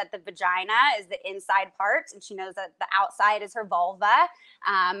knows that the vagina is the inside part, and she knows that the outside is her vulva.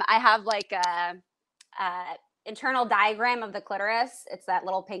 I have like a internal diagram of the clitoris. It's that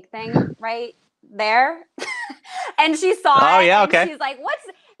little pink thing right there. And she saw it. Yeah, okay. She's like, what's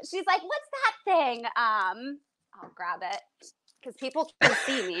that thing. I'll grab it because people can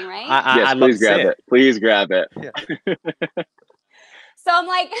see me, right? Yes, please grab it. Please grab it. Yeah. So I'm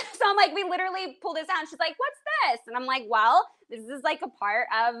like, we literally pull this out and she's like, what's this? And I'm like, well, this is like a part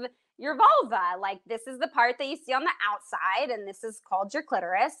of your vulva. Like, this is the part that you see on the outside, and this is called your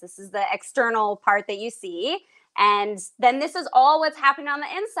clitoris. This is the external part that you see. And then this is all what's happening on the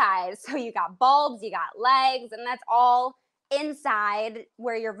inside. So you got bulbs, you got legs, and that's all inside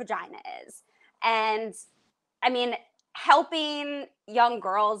where your vagina is. And I mean, helping young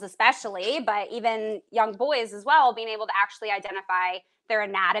girls especially, but even young boys as well, being able to actually identify their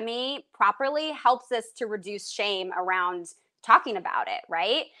anatomy properly helps us to reduce shame around talking about it,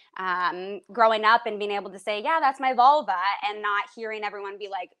 right? Growing up and being able to say, yeah, that's my vulva, and not hearing everyone be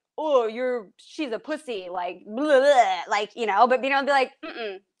like, oh, she's a pussy, like, blah, blah, like, you know, but being able to be like,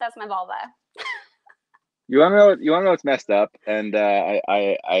 that's my vulva. You want to know what's messed up? And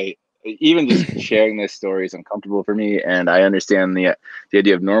I even just sharing this story is uncomfortable for me, and I understand the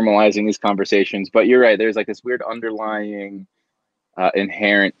idea of normalizing these conversations. But you're right. There's like this weird underlying,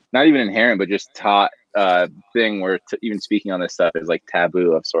 inherent, not even inherent, but just taught thing where even speaking on this stuff is like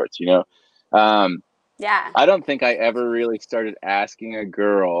taboo of sorts. You know? Yeah. I don't think I ever really started asking a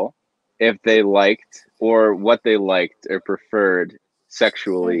girl if they liked or what they liked or preferred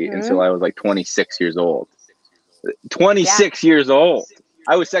sexually until I was like 26 years old. 26 years old.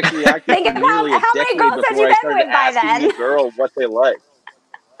 I was sexually active for nearly a decade before I started asking a girl what they like.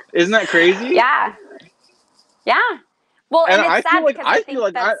 Isn't that crazy? Yeah. Yeah. Well, and it's sad because I think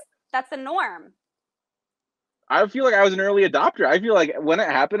that's the norm. I feel like I was an early adopter. I feel like when it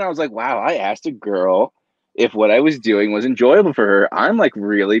happened, I was like, wow, I asked a girl if what I was doing was enjoyable for her. I'm like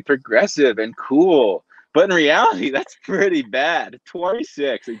really progressive and cool. But in reality, that's pretty bad.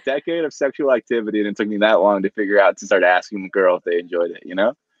 26, a decade of sexual activity, and it took me that long to figure out to start asking the girl if they enjoyed it, you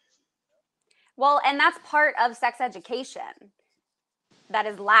know? Well, and that's part of sex education that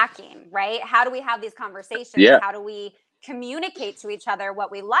is lacking, right? How do we have these conversations? Yeah. How do we communicate to each other what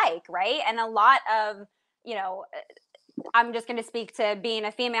we like, right? And a lot of, you know, I'm just going to speak to being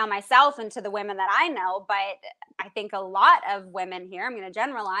a female myself and to the women that I know, but I think a lot of women here, I'm going to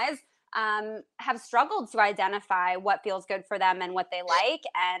generalize, have struggled to identify what feels good for them and what they like.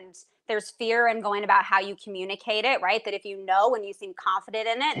 And there's fear in going about how you communicate it, right? That if you know and you seem confident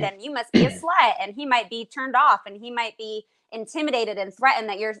in it, then you must be a slut, and he might be turned off, and he might be intimidated and threatened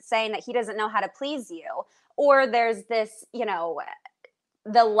that you're saying that he doesn't know how to please you. Or there's this, you know,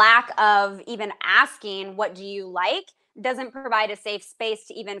 the lack of even asking, what do you like, doesn't provide a safe space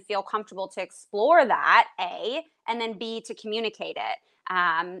to even feel comfortable to explore that, A, and then B, to communicate it.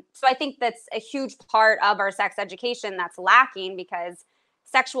 So I think that's a huge part of our sex education that's lacking, because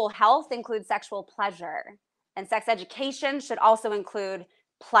sexual health includes sexual pleasure, and sex education should also include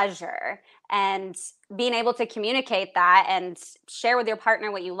pleasure. And being able to communicate that and share with your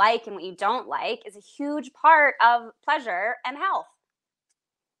partner what you like and what you don't like is a huge part of pleasure and health.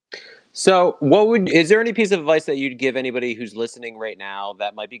 So is there any piece of advice that you'd give anybody who's listening right now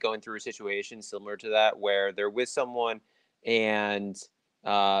that might be going through a situation similar to that, where they're with someone and,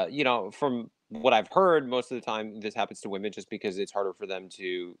 you know, from what I've heard, most of the time this happens to women just because it's harder for them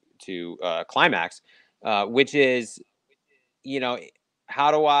to climax, which is, you know,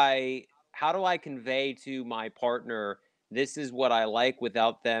 how do I convey to my partner, this is what I like,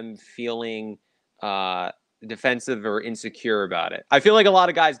 without them feeling, defensive or insecure about it? I feel like a lot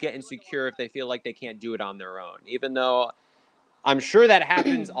of guys get insecure if they feel like they can't do it on their own, even though I'm sure that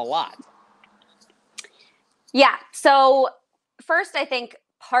happens a lot. Yeah. So first, I think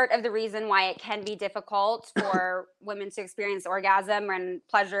part of the reason why it can be difficult for women to experience orgasm and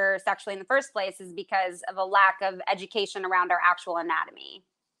pleasure sexually in the first place is because of a lack of education around our actual anatomy.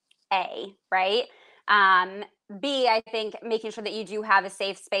 A, right? B, I think making sure that you do have a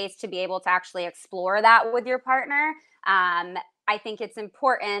safe space to be able to actually explore that with your partner. I think it's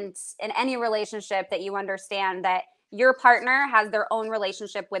important in any relationship that you understand that your partner has their own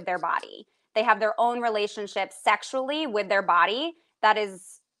relationship with their body. They have their own relationship sexually with their body that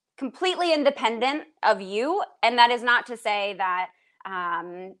is completely independent of you. And that is not to say that,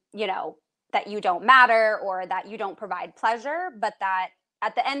 you know, that you don't matter or that you don't provide pleasure, but that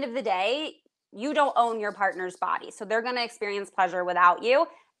at the end of the day, you don't own your partner's body. So they're going to experience pleasure without you.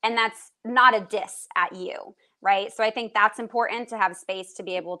 And that's not a diss at you, right? So I think that's important, to have space to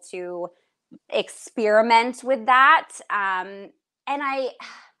be able to experiment with that. And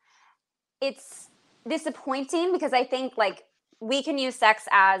it's disappointing because I think like we can use sex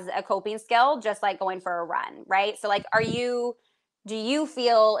as a coping skill, just like going for a run, right? So like, are you do you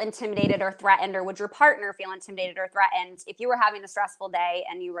feel intimidated or threatened, or would your partner feel intimidated or threatened if you were having a stressful day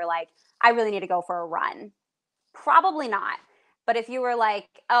and you were like, I really need to go for a run? Probably not. But if you were like,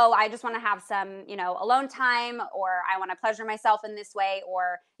 oh, I just want to have some, alone time, or I want to pleasure myself in this way,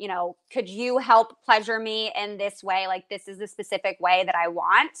 or, could you help pleasure me in this way? Like, this is the specific way that I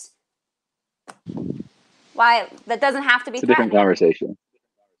want. Why? That doesn't have to be it's a different conversation.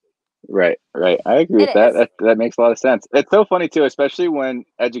 Right. I agree with that. That makes a lot of sense. It's so funny too, especially when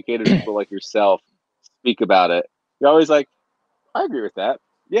educated people like yourself speak about it. You're always like, I agree with that.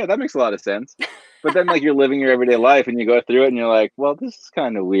 Yeah, that makes a lot of sense. But then like you're living your everyday life and you go through it and you're like, well, this is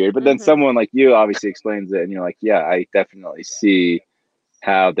kind of weird. But then someone like you obviously explains it and you're like, yeah, I definitely see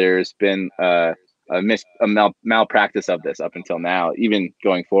how there's been a malpractice of this up until now, even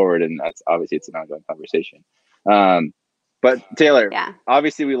going forward. And that's obviously it's an ongoing conversation. But Taylor,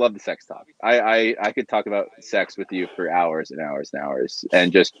 obviously we love the sex talk. I could talk about sex with you for hours and hours and hours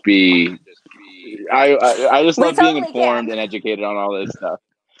and just be, I just love being informed and educated on all this stuff.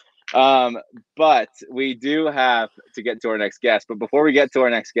 But we do have to get to our next guest. But before we get to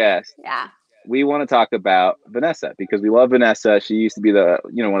our next guest, we want to talk about Vanessa because we love Vanessa. She used to be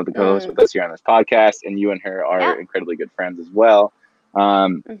one of the co-hosts with us here on this podcast, and you and her are incredibly good friends as well.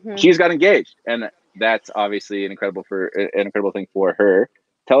 She's got engaged, and that's obviously an incredible thing for her.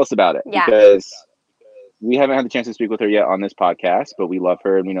 Tell us about it because we haven't had the chance to speak with her yet on this podcast, but we love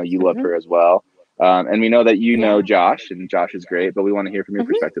her and we know you love her as well. And we know that you know Josh, and Josh is great, but we want to hear from your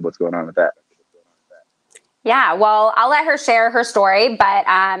perspective what's going on with that. Yeah, well, I'll let her share her story, but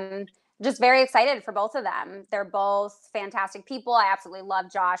just very excited for both of them. They're both fantastic people. I absolutely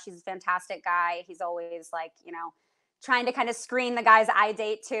love Josh. He's a fantastic guy. He's always like, trying to kind of screen the guys I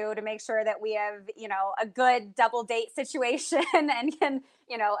date to make sure that we have, a good double date situation and can,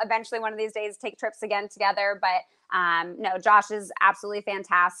 eventually one of these days take trips again together. But no, Josh is absolutely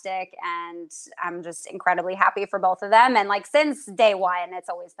fantastic. And I'm just incredibly happy for both of them. And like, since day one, it's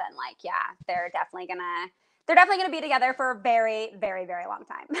always been like, they're definitely gonna be together for a very, very, very long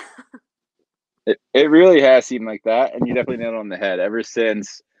time. It really has seemed like that. And you definitely nailed it on the head ever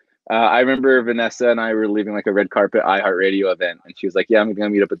since. I remember Vanessa and I were leaving like a red carpet iHeartRadio event, and she was like, "Yeah, I'm gonna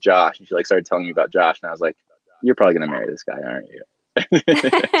meet up with Josh." And she like started telling me about Josh, and I was like, "You're probably gonna marry this guy, aren't you?"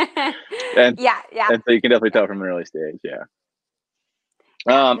 and so you can definitely tell from an early stage,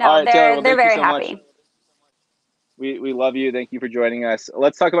 all right, Taylor, they're very happy. Much. We love you. Thank you for joining us.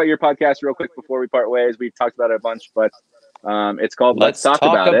 Let's talk about your podcast real quick before we part ways. We've talked about it a bunch, but it's called Let's Talk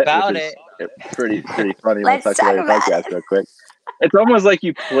About It. Pretty funny. Let's talk about your podcast real quick. It's almost like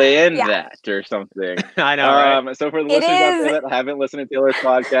you planned that or something. I know. Right? So for the listeners out there that haven't listened to Taylor's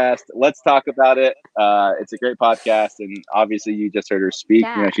podcast, Let's Talk About It. It's a great podcast, and obviously you just heard her speak.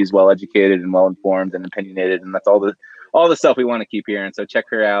 She's well educated and well informed and opinionated, and that's all the stuff we want to keep hearing. So check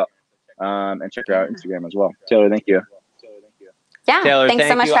her out, and check her out on Instagram as well. Taylor, thank you. Yeah, Taylor, thanks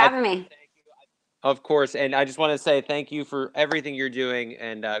so much for having me. Of course, and I just want to say thank you for everything you're doing,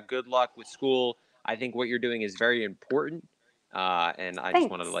 and good luck with school. I think what you're doing is very important. And I just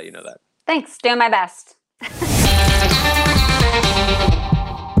wanted to let you know that. Thanks. Doing my best.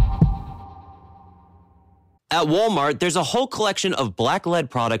 At Walmart, there's a whole collection of black-led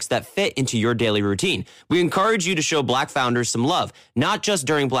products that fit into your daily routine. We encourage you to show Black founders some love, not just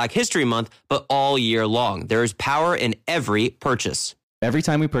during Black History Month, but all year long. There is power in every purchase. Every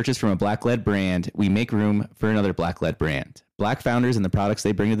time we purchase from a black-led brand, we make room for another black-led brand. Black founders and the products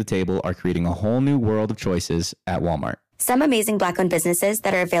they bring to the table are creating a whole new world of choices at Walmart. Some amazing Black-owned businesses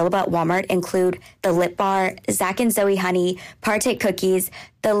that are available at Walmart include The Lip Bar, Zach and Zoe Honey, Partake Cookies.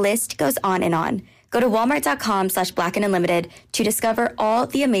 The list goes on and on. Go to walmart.com/blackandunlimited to discover all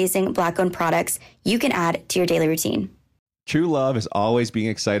the amazing Black-owned products you can add to your daily routine. True love is always being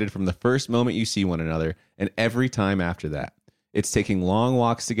excited from the first moment you see one another and every time after that. It's taking long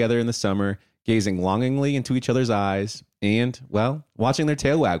walks together in the summer, gazing longingly into each other's eyes, and, well, watching their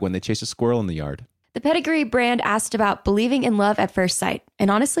tail wag when they chase a squirrel in the yard. The Pedigree brand asked about believing in love at first sight.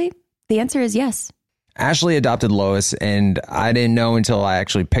 And honestly, the answer is yes. Ashley adopted Lois, and I didn't know until I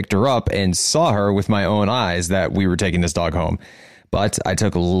actually picked her up and saw her with my own eyes that we were taking this dog home. But I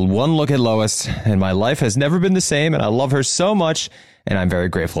took one look at Lois, and my life has never been the same, and I love her so much, and I'm very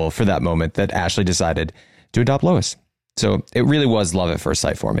grateful for that moment that Ashley decided to adopt Lois. So it really was love at first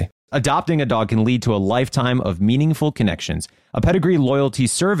sight for me. Adopting a dog can lead to a lifetime of meaningful connections. A Pedigree loyalty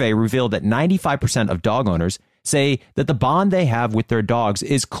survey revealed that 95% of dog owners say that the bond they have with their dogs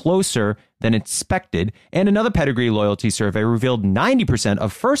is closer than expected. And another Pedigree loyalty survey revealed 90%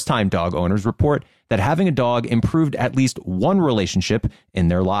 of first-time dog owners report that having a dog improved at least one relationship in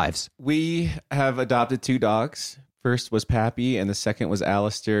their lives. We have adopted 2 dogs First was Pappy, and the second was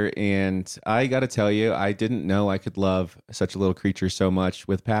Alistair. And I got to tell you, I didn't know I could love such a little creature so much.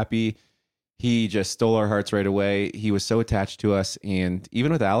 With Pappy, he just stole our hearts right away. He was so attached to us. And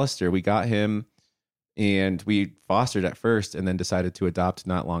even with Alistair, we got him and we fostered at first and then decided to adopt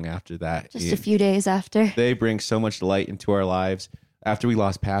not long after that. Just a few days after. They bring so much light into our lives. After we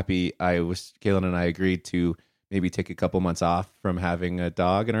lost Pappy, Kaylin and I agreed to maybe take a couple months off from having a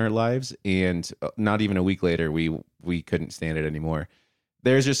dog in our lives. And not even a week later, we couldn't stand it anymore.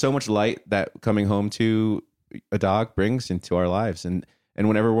 There's just so much light that coming home to a dog brings into our lives. And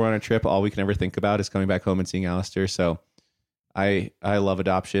whenever we're on a trip, all we can ever think about is coming back home and seeing Alistair. So I love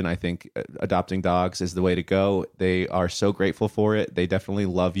adoption. I think adopting dogs is the way to go. They are so grateful for it. They definitely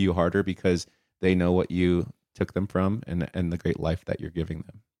love you harder because they know what you took them from and the great life that you're giving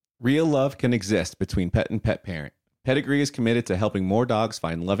them. Real love can exist between pet and pet parent. Pedigree is committed to helping more dogs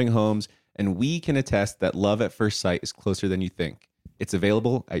find loving homes, and we can attest that love at first sight is closer than you think. It's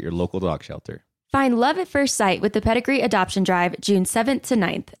available at your local dog shelter. Find love at first sight with the Pedigree Adoption Drive June 7th to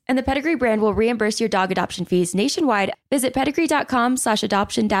 9th, and the Pedigree brand will reimburse your dog adoption fees nationwide. Visit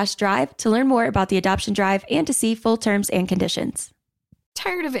pedigree.com/adoption-drive to learn more about the adoption drive and to see full terms and conditions.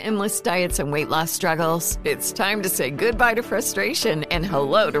 Tired of endless diets and weight loss struggles? It's time to say goodbye to frustration and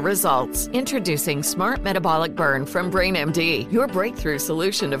hello to results. Introducing Smart Metabolic Burn from BrainMD, your breakthrough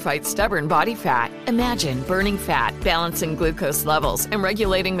solution to fight stubborn body fat. Imagine burning fat, balancing glucose levels, and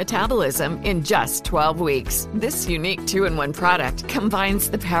regulating metabolism in just 12 weeks. This unique 2-in-1 product combines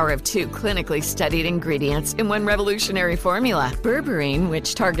the power of 2 clinically studied ingredients in one revolutionary formula. Berberine,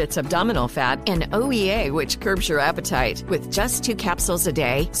 which targets abdominal fat, and OEA, which curbs your appetite. With just 2 capsules a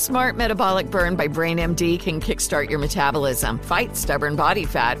day, Smart Metabolic Burn by BrainMD can kickstart your metabolism, fight stubborn body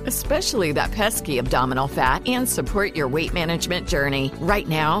fat, especially that pesky abdominal fat, and support your weight management journey. Right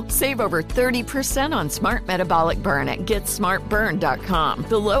now, save over 30% on Smart Metabolic Burn at GetSmartBurn.com.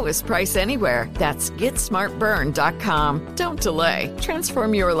 The lowest price anywhere. That's GetSmartBurn.com. Don't delay.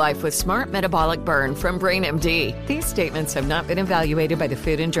 Transform your life with Smart Metabolic Burn from BrainMD. These statements have not been evaluated by the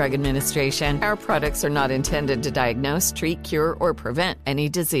Food and Drug Administration. Our products are not intended to diagnose, treat, cure, or prevent any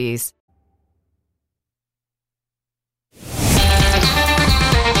disease.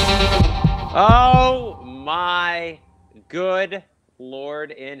 Oh my good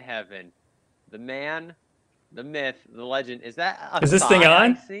Lord in heaven. The man, the myth, the legend. Is that Is this thing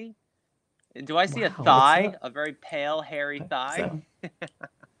on? Do I see a thigh? A very pale, hairy thigh?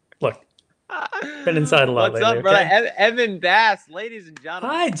 Look, been inside a lot What's lately. up, brother? Okay? Evan Bass, ladies and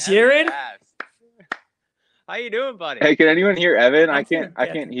gentlemen. Hi, Jared. How you doing, buddy? Hey, can anyone hear Evan? I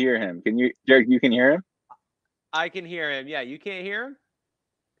can't hear him. Can you, Derek? You can hear him? I can hear him. Yeah, you can't hear him?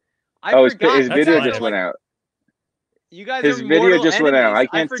 His video just went out. You guys His are video just went out.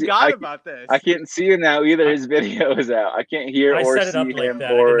 I forgot about this. I can't see him now either. His video is out. I can't hear I or set it see up like him.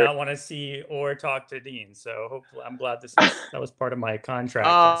 that. I did not want to see or talk to Dean, so hopefully, I'm glad that was part of my contract.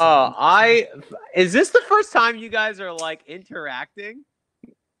 Is this the first time you guys are like interacting?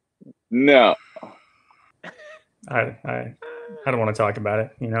 No. I don't want to talk about it.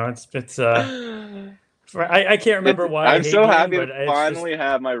 You know, it's I can't remember why. I'm so happy but to finally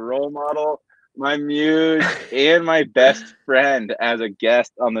have my role model, my muse, and my best friend as a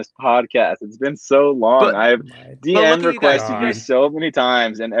guest on this podcast. It's been so long. I've DM requested you so many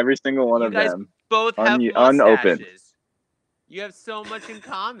times, and every single one of them both have unopened. mustaches. You have so much in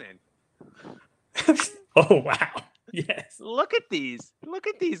common. Oh wow. Yes. Look at these. Look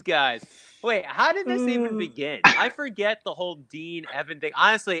at these guys. Wait, how did this even begin? I forget the whole Dean Evan thing.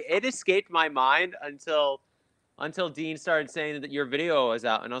 Honestly, it escaped my mind until Dean started saying that your video was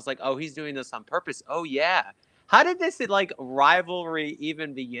out, and I was like, "Oh, he's doing this on purpose." Oh yeah. How did this like rivalry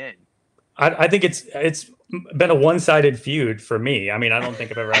even begin? I think it's been a one-sided feud for me. I mean, I don't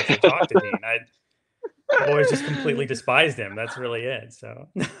think I've ever actually talked to Dean. I've always just completely despised him. That's really it. So,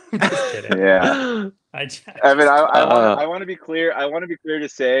 just kidding. Yeah. Evan, I want to be clear. I want to be clear to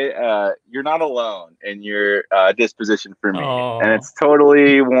say you're not alone in your disposition for me, and it's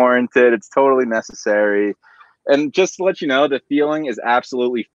totally warranted. It's totally necessary. And just to let you know, the feeling is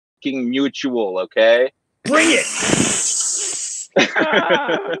absolutely fucking mutual. Okay, bring it.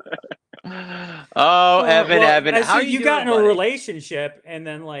 Evan, how are you got in a relationship, and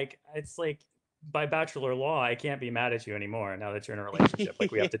then like it's like. By bachelor law, I can't be mad at you anymore now that you're in a relationship.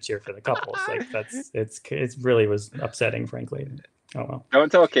 Like we have to cheer for the couples. Like it's really was upsetting, frankly. Oh well.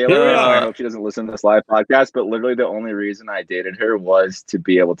 Don't tell Kayla. I hope she doesn't listen to this live podcast. But literally, the only reason I dated her was to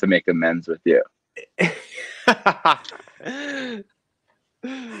be able to make amends with you. Mission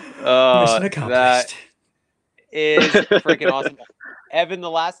accomplished. That is freaking awesome. Evan,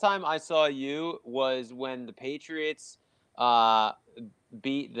 the last time I saw you was when the Patriots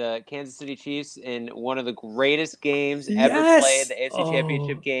beat the Kansas City Chiefs in one of the greatest games ever played, the AFC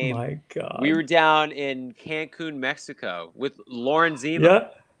Championship game. My God. We were down in Cancun, Mexico with Lauren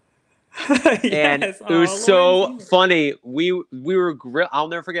Zima. And it was so funny. We were I'll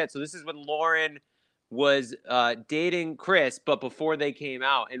never forget. So this is when Lauren was dating Chris, but before they came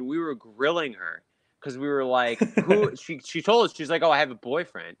out, and we were grilling her because we were like, "Who?" She told us, she's like, "Oh, I have a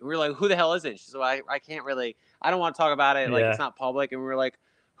boyfriend." And we were like, "Who the hell is it?" She's like, "I can't really. I don't want to talk about it. Like it's not public." And we were like,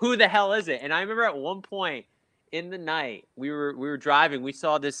 "Who the hell is it?" And I remember at one point in the night, we were driving. We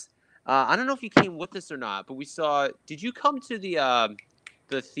saw this. I don't know if you came with us or not, but we saw. Did you come to the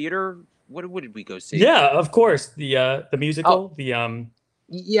theater? What did we go see? Yeah, of course. The musical.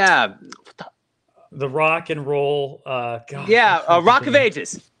 Yeah. The rock and roll. God, Rock of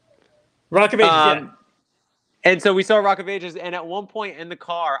Ages. Rock of Ages. Yeah. And so we saw Rock of Ages, and at one point in the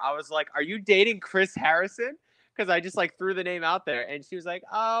car, I was like, "Are you dating Chris Harrison?" Because I just like threw the name out there, and she was like,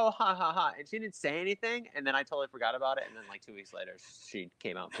 "Oh, ha ha ha," and she didn't say anything, and then I totally forgot about it, and then like 2 weeks later, she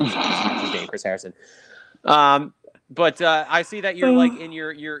came out. She's dating Chris Harrison. But I see that you're like in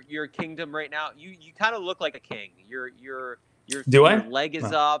your kingdom right now. You kind of look like a king. Your leg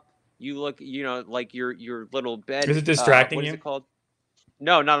is up. You look, like your little bed. Is it distracting what you? Is it called?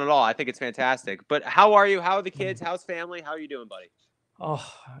 No, not at all. I think it's fantastic. But how are you? How are the kids? How's family? How are you doing, buddy? Oh,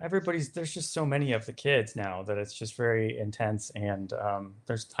 there's just so many of the kids now that it's just very intense. And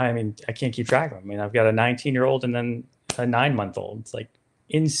I can't keep track of them. I mean, I've got a 19-year-old and then a 9-month-old. It's like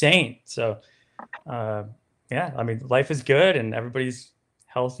insane. So, yeah, I mean, life is good and everybody's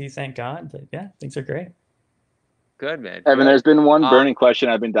healthy, thank God. But yeah, things are great. Good, man. Evan, there's been one burning question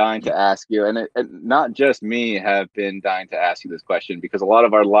I've been dying to ask you, and not just me have been dying to ask you this question, because a lot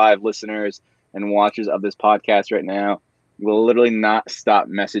of our live listeners and watchers of this podcast right now will literally not stop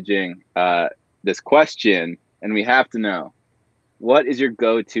messaging this question, and we have to know, what is your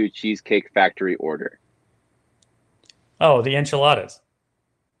go-to Cheesecake Factory order? Oh, the enchiladas.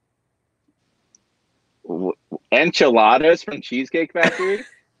 Enchiladas from Cheesecake Factory?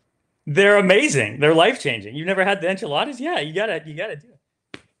 They're amazing. They're life-changing. You've never had the enchiladas? Yeah, you gotta do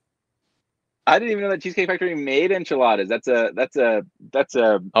it. I didn't even know that Cheesecake Factory made enchiladas. That's a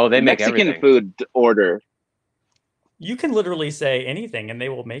they make Mexican everything. food order. You can literally say anything and they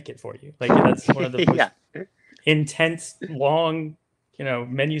will make it for you. Like that's one of the most intense, long,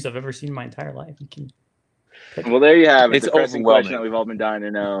 menus I've ever seen in my entire life. You can Well, there you have it. It's the pressing overwhelming. question that we've all been dying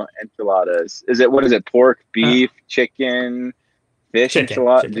to know. Enchiladas. What is it? Pork, beef, chicken, fish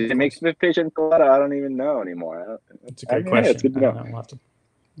enchilada? Did they make fish enchilada? I don't even know anymore. That's a good question. It's good to know. We'll have to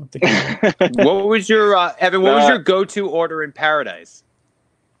What was your Evan? What was your go-to order in Paradise?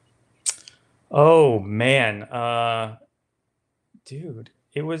 Oh man, dude,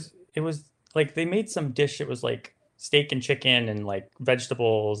 it was like they made some dish. It was like steak and chicken and like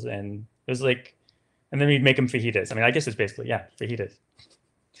vegetables, and it was like, and then we'd make them fajitas. I mean, I guess it's basically fajitas.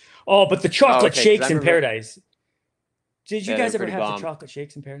 Oh, but the chocolate shakes in Paradise. Did you guys ever have the chocolate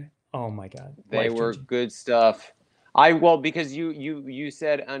shakes in Paradise? Oh my God, They were good stuff. Because you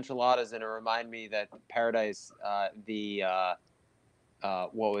said enchiladas, and it reminded me that Paradise,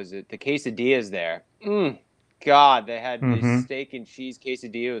 what was it? The quesadillas there. God, they had this steak and cheese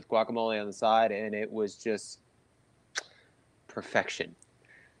quesadilla with guacamole on the side, and it was just perfection.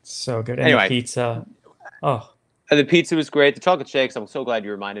 So good. And Anyway. the pizza. Oh. And the pizza was great. The chocolate shakes, I'm so glad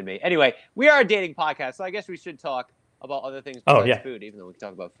you reminded me. Anyway, we are a dating podcast, so I guess we should talk about other things besides food, even though we can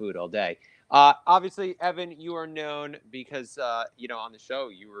talk about food all day. Obviously, Evan, you are known because on the show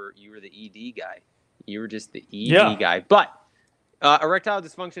you were the ED guy. You were just the ED guy. But erectile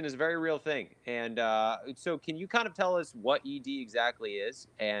dysfunction is a very real thing. And so can you kind of tell us what ED exactly is,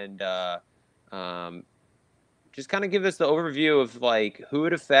 and just kind of give us the overview of like who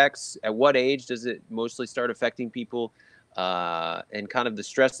it affects, at what age does it mostly start affecting people, and kind of the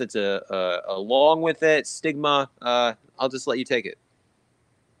stress that's along with it, stigma. I'll just let you take it.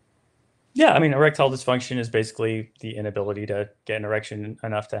 Yeah, I mean, erectile dysfunction is basically the inability to get an erection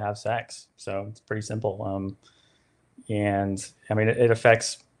enough to have sex. So it's pretty simple. And I mean, it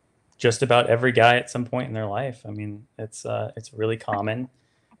affects just about every guy at some point in their life. I mean, it's really common.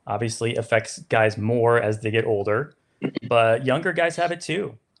 Obviously, affects guys more as they get older, but younger guys have it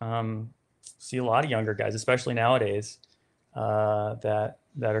too. See a lot of younger guys, especially nowadays, that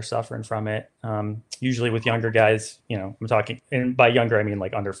are suffering from it. Usually with younger guys, I'm talking, and by younger I mean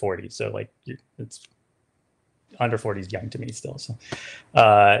like under 40. So like it's under 40 is young to me still. So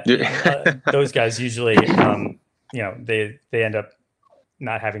those guys usually, they end up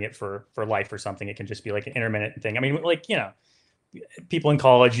not having it for life or something. It can just be like an intermittent thing. I mean, like, people in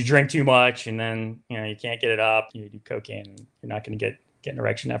college, you drink too much and then, you can't get it up. You do cocaine and you're not going to get an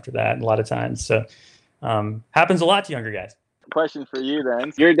erection after that a lot of times. So happens a lot to younger guys. Question for you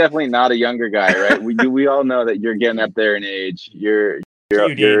then. You're definitely not a younger guy, right? we all know that you're getting up there in age. You're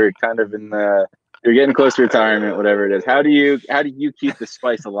kind of you're getting close to retirement, whatever it is. How do you keep the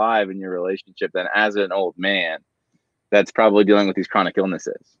spice alive in your relationship then as an old man that's probably dealing with these chronic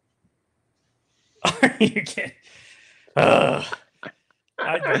illnesses? You can't. We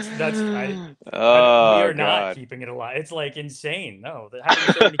are not keeping it alive. It's like insane. No,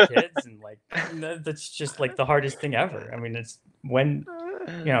 having so many kids and like that's just like the hardest thing ever. I mean, it's when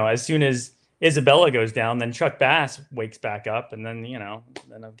as soon as Isabella goes down, then Chuck Bass wakes back up, and then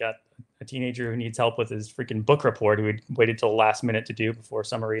then I've got a teenager who needs help with his freaking book report who had waited till the last minute to do before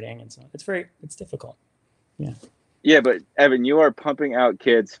summer reading, and so it's difficult. Yeah. Yeah, but Evan, you are pumping out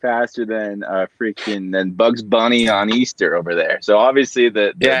kids faster than than Bugs Bunny on Easter over there. So obviously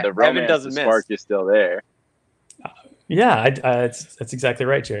the romance, the spark is still there. That's exactly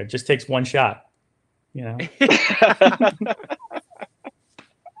right, Jared. It just takes one shot, But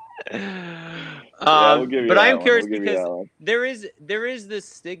I'm curious because there is this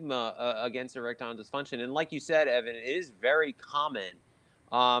stigma against erectile dysfunction, and like you said, Evan, it is very common.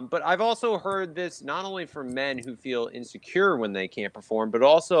 But I've also heard this not only from men who feel insecure when they can't perform, but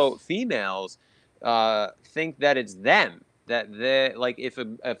also females think that it's them, that they like if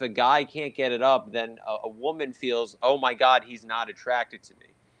a guy can't get it up, then a woman feels, oh my God, he's not attracted to me.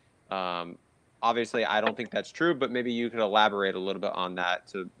 Obviously, I don't think that's true, but maybe you could elaborate a little bit on that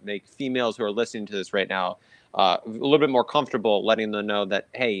to make females who are listening to this right now a little bit more comfortable, letting them know that,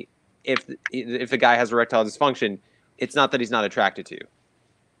 hey, if a guy has erectile dysfunction, it's not that he's not attracted to you.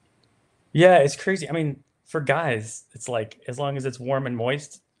 Yeah, it's crazy. I mean, for guys, it's like as long as it's warm and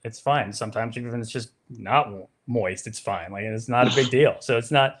moist, it's fine. Sometimes even it's just not moist, it's fine. Like it's not a big deal. So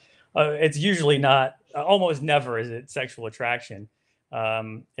it's not. It's usually not. Almost never is it sexual attraction. A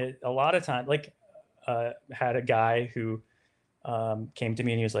lot of time, like had a guy who came to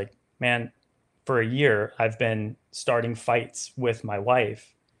me and he was like, "Man, for a year I've been starting fights with my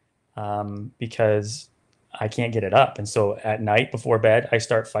wife because I can't get it up. And so at night before bed, I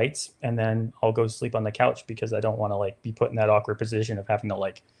start fights and then I'll go sleep on the couch because I don't want to like be put in that awkward position of having to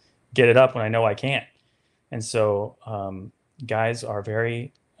like get it up when I know I can't." And so guys are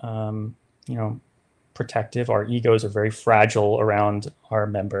very, protective. Our egos are very fragile around our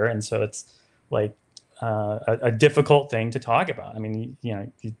member. And so it's like a difficult thing to talk about. I mean,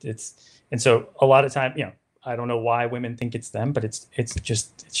 and so a lot of time, I don't know why women think it's them, but it's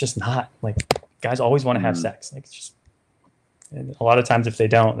just not. Like guys always want to have sex. Like it's just, and a lot of times if they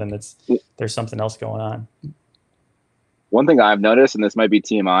don't, then there's something else going on. One thing I've noticed, and this might be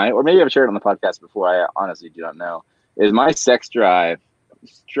TMI, or maybe I've shared it on the podcast before, I honestly do not know, is my sex drive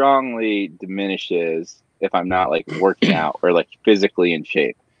strongly diminishes if I'm not like working out or like physically in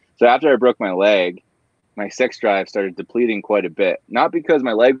shape. So after I broke my leg, my sex drive started depleting quite a bit. Not because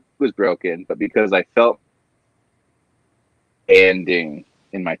my leg was broken, but because I felt banding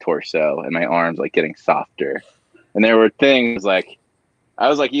in my torso and my arms like getting softer. And there were things like, I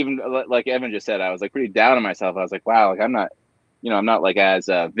was like, even like Evan just said, I was like pretty down on myself. I was like, wow, like I'm not like as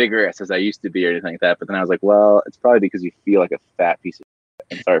vigorous as I used to be or anything like that. But then I was like, well, it's probably because you feel like a fat piece of shit.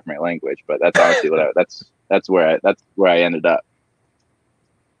 I'm sorry for my language, but that's honestly that's where I ended up.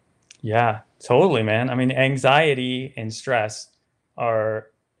 Yeah, totally, man. I mean, anxiety and stress are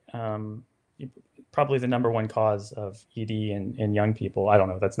probably the number one cause of ED in young people. I don't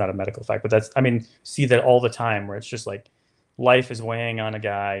know. That's not a medical fact, but see that all the time where it's just like life is weighing on a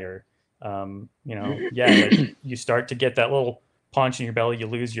guy or, like you start to get that little punch in your belly, you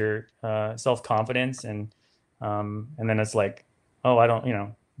lose your self-confidence. And then it's like, oh, I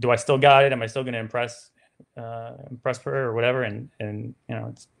don't, do I still got it? Am I still going to impress her or whatever? And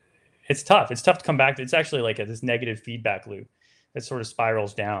it's tough. It's tough to come back. It's actually like this negative feedback loop that sort of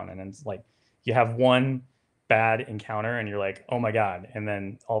spirals down. And it's like, you have one bad encounter and you're like, oh my God. And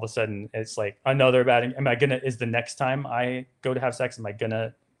then all of a sudden it's like another bad. Is the next time I go to have sex, am I going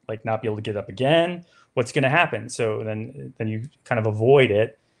to like not be able to get up again? What's going to happen? So then you kind of avoid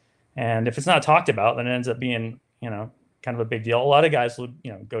it. And if it's not talked about, then it ends up being, kind of a big deal. A lot of guys will,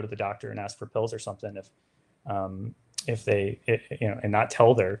 go to the doctor and ask for pills or something if they, and not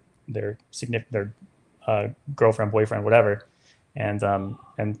tell their girlfriend, boyfriend, whatever. And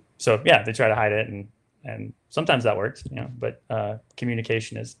so, yeah, they try to hide it and sometimes that works, but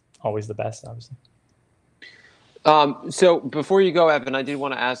communication is always the best, obviously. So before you go, Evan, I did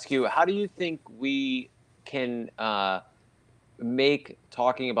want to ask you, how do you think we can make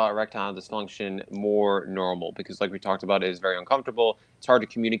talking about erectile dysfunction more normal? Because like we talked about, it is very uncomfortable. It's hard to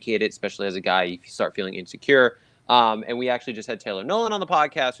communicate it, especially as a guy, if you start feeling insecure. And we actually just had Taylor Nolan on the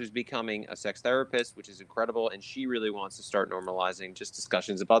podcast, who's becoming a sex therapist, which is incredible. And she really wants to start normalizing just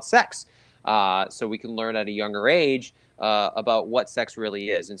discussions about sex. So we can learn at a younger age about what sex really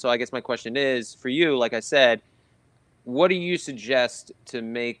is. And so I guess my question is for you, like I said, what do you suggest to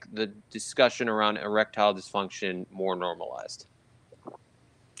make the discussion around erectile dysfunction more normalized?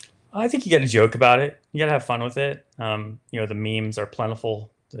 I think you got to joke about it. You got to have fun with it. The memes are plentiful.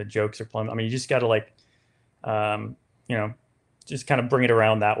 The jokes are plentiful. I mean, you just got to just kind of bring it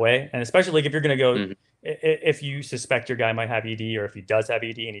around that way. And especially like if you're going to go, if you suspect your guy might have ED, or if he does have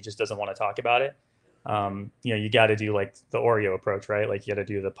ED and he just doesn't want to talk about it, you got to do like the Oreo approach, right? Like you got to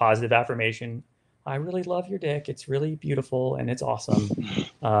do the positive affirmation. I really love your dick. It's really beautiful and it's awesome.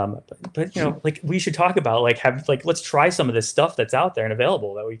 But like we should talk about let's try some of this stuff that's out there and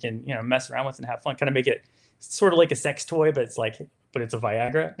available that we can, mess around with and have fun, kind of make it sort of like a sex toy, but it's a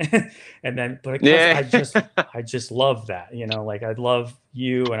Viagra. And then, I just love that, I love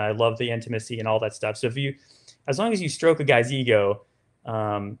you and I love the intimacy and all that stuff. So as long as you stroke a guy's ego,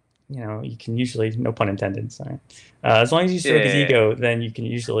 you can usually, no pun intended, sorry. As long as you stroke his ego, then you can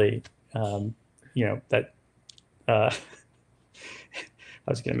usually, I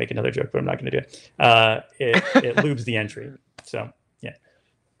was going to make another joke, but I'm not going to do it. It lubes the entry. So, yeah.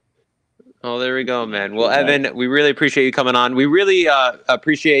 Oh, there we go, man. Well, Evan, we really appreciate you coming on. We really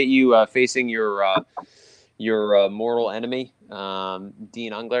appreciate you facing your mortal enemy,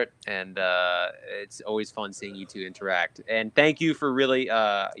 Dean Unglert, and it's always fun seeing you two interact. And thank you for really,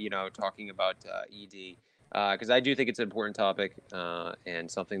 talking about ED, because I do think it's an important topic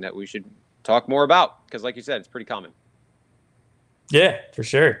and something that we should talk more about, because like you said, it's pretty common. Yeah, for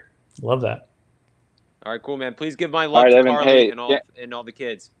sure. Love that. All right, cool, man. Please give my love to Evan, Carly and all the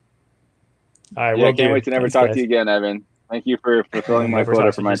kids. All right, yeah, can't wait to never talk to you again, Evan. Thank you for fulfilling my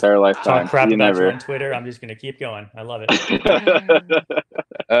quota for my entire lifetime. Talk crap about you on Twitter. I'm just going to keep going. I love it.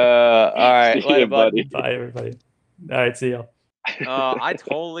 All right, later, buddy. Bye, everybody. All right, see y'all. I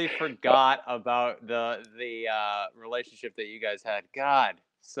totally forgot about the relationship that you guys had. God.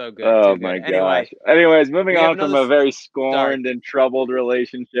 So good. Oh my gosh. Anyways, moving on from a very scorned and troubled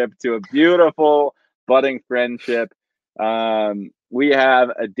relationship to a beautiful budding friendship. We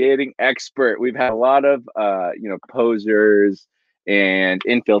have a dating expert. We've had a lot of posers and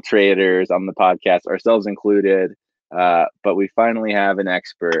infiltrators on the podcast, ourselves included. But we finally have an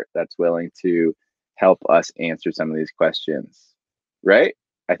expert that's willing to help us answer some of these questions. Right?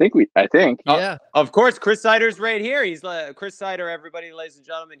 I think. Yeah. Of course, Chris Sider's right here. He's Chris Sider, everybody, ladies and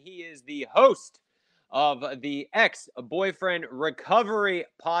gentlemen. He is the host of the Ex-Boyfriend Recovery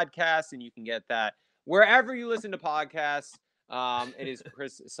podcast, and you can get that wherever you listen to podcasts. It is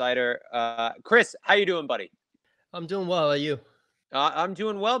Chris Sider. Chris, how you doing, buddy? I'm doing well. How are you? I'm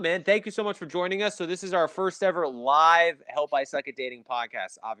doing well, man. Thank you so much for joining us. So this is our first ever live Help I Suck at Dating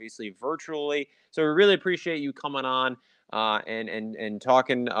podcast, obviously virtually. So we really appreciate you coming on. And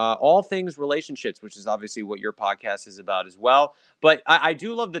talking all things relationships, which is obviously what your podcast is about as well. But I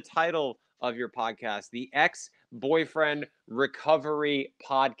do love the title of your podcast, the Ex-Boyfriend Recovery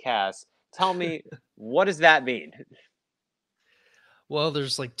Podcast. Tell me, what does that mean? Well,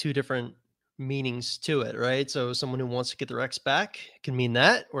 there's like two different meanings to it, right? So someone who wants to get their ex back can mean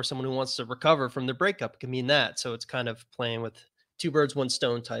that, or someone who wants to recover from their breakup can mean that. So it's kind of playing with two birds, one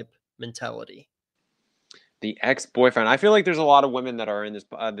stone type mentality. The ex-boyfriend. I feel like there's a lot of women that are in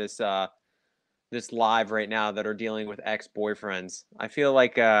this live right now that are dealing with ex-boyfriends. I feel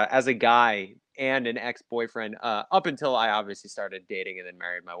like as a guy and an ex-boyfriend, up until I obviously started dating and then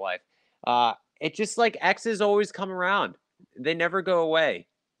married my wife, it just like exes always come around. They never go away.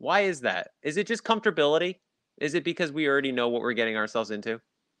 Why is that? Is it just comfortability? Is it because we already know what we're getting ourselves into?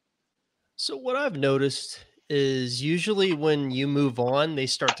 So what I've noticed is usually when you move on, they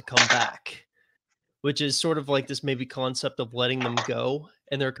start to come back, which is sort of like this maybe concept of letting them go.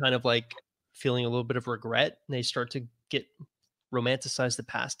 And they're kind of like feeling a little bit of regret. And they start to romanticize the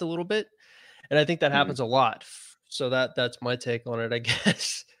past a little bit. And I think that happens a lot. So that's my take on it, I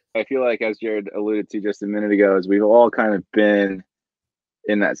guess. I feel like, as Jared alluded to just a minute ago, is we've all kind of been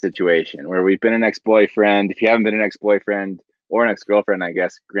in that situation where we've been an ex-boyfriend. If you haven't been an ex-boyfriend or an ex-girlfriend, I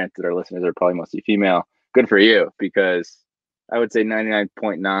guess, granted our listeners are probably mostly female, good for you, because I would say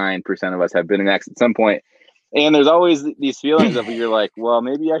 99.9% of us have been an ex at some point. And there's always these feelings of you're like, well,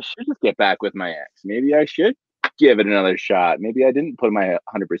 maybe I should just get back with my ex. Maybe I should give it another shot. Maybe I didn't put my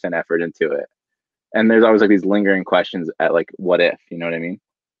 100% effort into it. And there's always like these lingering questions at like, what if, you know what I mean?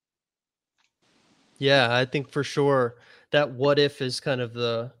 Yeah, I think for sure that what if is kind of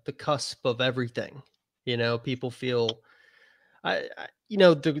the cusp of everything. You know, people feel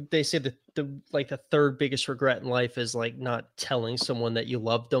they say that the third biggest regret in life is like not telling someone that you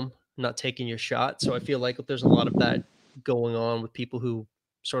loved them, not taking your shot. So I feel like there's a lot of that going on with people who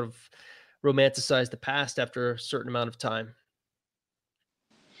sort of romanticize the past after a certain amount of time.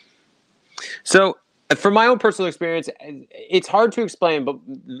 So, from my own personal experience, it's hard to explain, but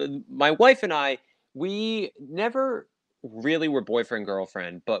my wife and I, we never really were boyfriend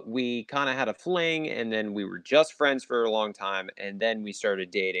girlfriend, but we kind of had a fling, and then we were just friends for a long time, and then we started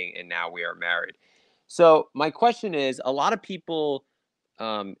dating, and now we are married. So my question is, a lot of people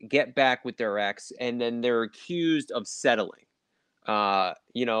get back with their ex, and then they're accused of settling. They'll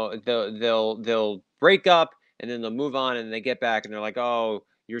break up, and then they'll move on, and they get back, and they're like, "Oh,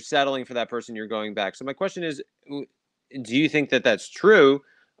 you're settling for that person, you're going back." So my question is, do you think that that's true?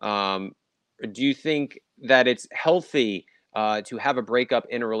 Do you think that it's healthy to have a breakup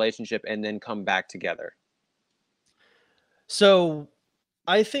in a relationship and then come back together? So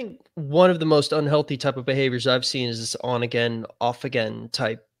I think one of the most unhealthy type of behaviors I've seen is this on again, off again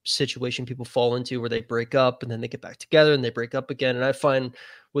type situation people fall into where they break up and then they get back together and they break up again. And I find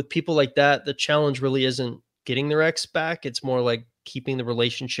with people like that, the challenge really isn't getting their ex back. It's more like keeping the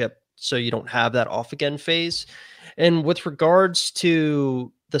relationship so you don't have that off again phase. And with regards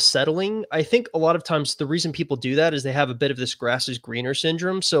to the settling, I think a lot of times the reason people do that is they have a bit of this grass is greener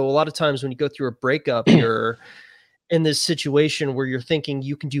syndrome. So a lot of times when you go through a breakup, you're in this situation where you're thinking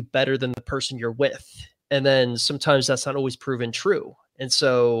you can do better than the person you're with. And then sometimes that's not always proven true. And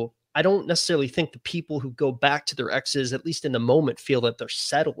so I don't necessarily think the people who go back to their exes, at least in the moment, feel that they're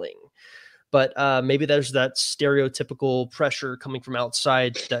settling. But maybe there's that stereotypical pressure coming from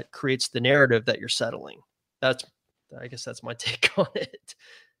outside that creates the narrative that you're settling. I guess that's my take on it.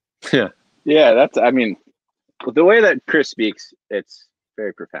 Yeah. I mean, the way that Chris speaks, it's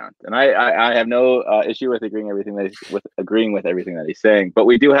very profound, and I have no issue with agreeing with everything that he's saying. But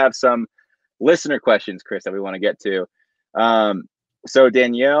we do have some listener questions, Chris, that we want to get to. So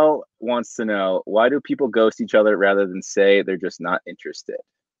Danielle wants to know, why do people ghost each other rather than say they're just not interested?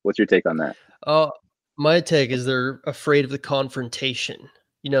 What's your take on that? My take is they're afraid of the confrontation.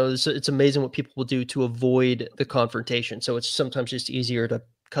 You know, it's amazing what people will do to avoid the confrontation. So it's sometimes just easier to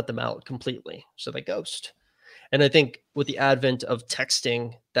cut them out completely. So they ghost. And I think with the advent of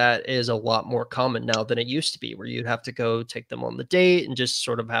texting, that is a lot more common now than it used to be, where you'd have to go take them on the date and just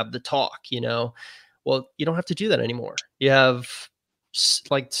sort of have the talk, you know? Well, you don't have to do that anymore. You have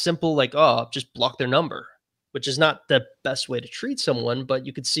simple, just block their number, which is not the best way to treat someone, but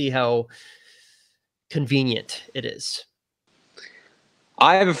you could see how convenient it is.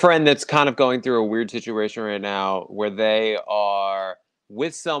 I have a friend that's kind of going through a weird situation right now where they are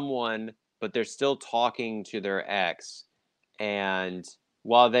with someone, but they're still talking to their ex. And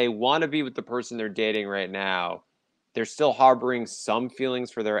while they want to be with the person they're dating right now, they're still harboring some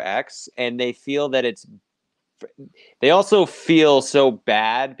feelings for their ex. And they feel that they also feel so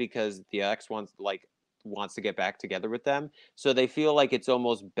bad because the ex wants to get back together with them. So they feel like it's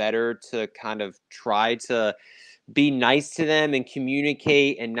almost better to kind of try to be nice to them and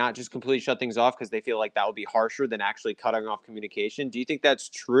communicate and not just completely shut things off, because they feel like that would be harsher than actually cutting off communication. Do you think that's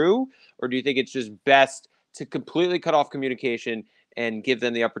true? Or do you think it's just best to completely cut off communication and give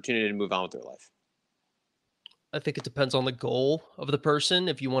them the opportunity to move on with their life? I think it depends on the goal of the person.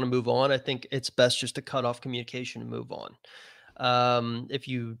 If you want to move on, I think it's best just to cut off communication and move on. If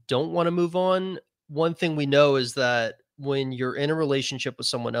you don't want to move on, one thing we know is that when you're in a relationship with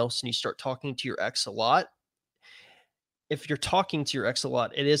someone else and you start talking to your ex a lot, if you're talking to your ex a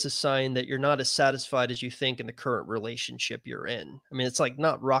lot, it is a sign that you're not as satisfied as you think in the current relationship you're in. I mean, it's like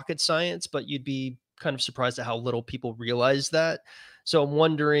not rocket science, but you'd be kind of surprised at how little people realize that. So I'm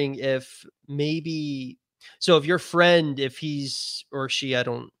wondering if if your friend, if he's or she, I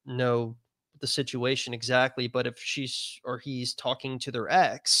don't know the situation exactly, but if she's or he's talking to their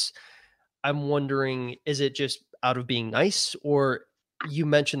ex, I'm wondering, is it just out of being nice, or you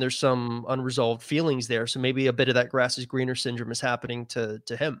mentioned there's some unresolved feelings there. So maybe a bit of that grass is greener syndrome is happening to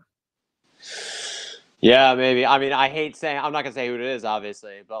him. Yeah, maybe. I mean, I hate saying, I'm not going to say who it is,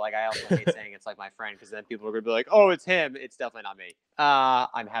 obviously, but I also hate saying it's like my friend, because then people are going to be like, oh, it's him. It's definitely not me.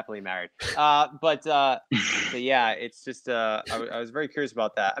 I'm happily married. But yeah, it's just, I was very curious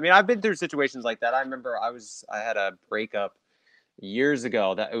about that. I mean, I've been through situations like that. I remember I had a breakup years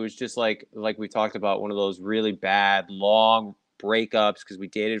ago that it was just like we talked about, one of those really bad, long breakups, because we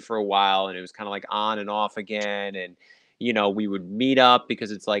dated for a while and it was kind of like on and off again, and we would meet up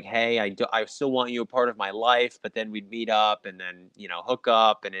because it's like, hey, I still want you a part of my life, but then we'd meet up and then hook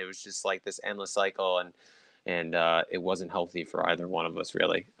up, and it was just like this endless cycle. And and it wasn't healthy for either one of us,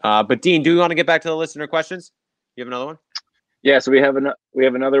 really. But Dean, do we want to get back to the listener questions? You have another one? Yeah, so we have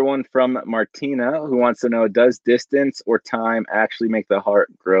another one from Martina, who wants to know, does distance or time actually make the heart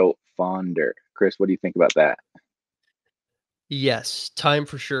grow fonder? Chris, what do you think about that? Yes, time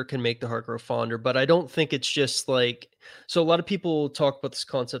for sure can make the heart grow fonder, but I don't think it's just like, so a lot of people talk about this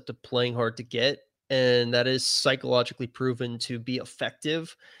concept of playing hard to get, and that is psychologically proven to be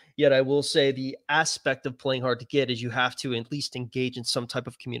effective. Yet I will say the aspect of playing hard to get is you have to at least engage in some type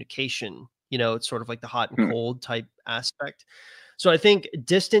of communication. It's sort of like the hot and cold type aspect. So I think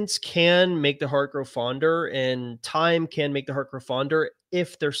distance can make the heart grow fonder, and time can make the heart grow fonder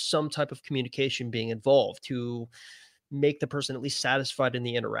if there's some type of communication being involved to make the person at least satisfied in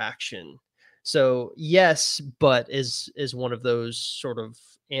the interaction. So yes, but is one of those sort of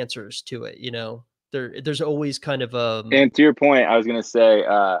answers to it. There's always kind of And to your point, I was gonna say,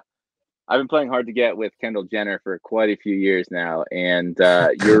 I've been playing hard to get with Kendall Jenner for quite a few years now, and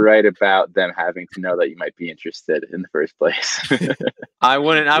you're right about them having to know that you might be interested in the first place. I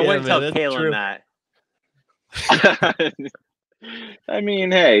wouldn't tell Kaylin that. I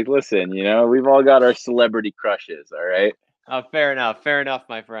mean, hey, listen, we've all got our celebrity crushes, all right? Fair enough,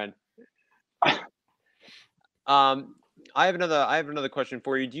 my friend. I have another question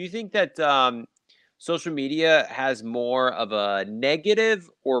for you. Do you think that social media has more of a negative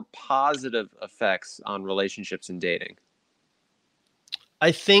or positive effects on relationships and dating?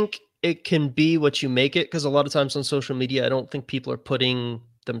 I think it can be what you make it, because a lot of times on social media, I don't think people are putting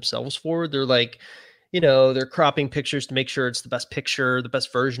themselves forward. They're like, they're cropping pictures to make sure it's the best picture, the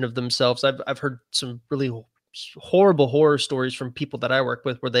best version of themselves. I've heard some really horrible horror stories from people that I work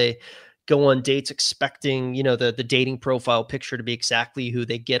with where they go on dates expecting, the dating profile picture to be exactly who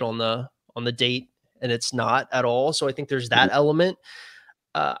they get on the date, and it's not at all. So I think there's that element.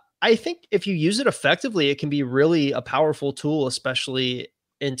 I think if you use it effectively, it can be really a powerful tool, especially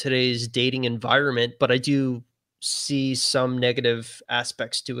in today's dating environment. But I do see some negative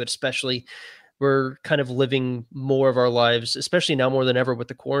aspects to it, especially we're kind of living more of our lives, especially now more than ever with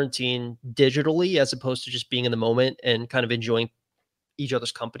the quarantine, digitally, as opposed to just being in the moment and kind of enjoying each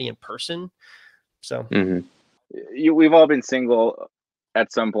other's company in person. So we've all been single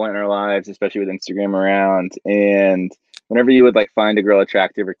at some point in our lives, especially with Instagram around. And whenever you would find a girl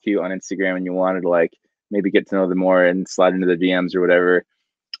attractive or cute on Instagram and you wanted to maybe get to know them more and slide into the DMs or whatever,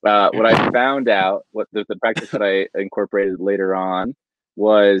 what I found out, what the practice that I incorporated later on,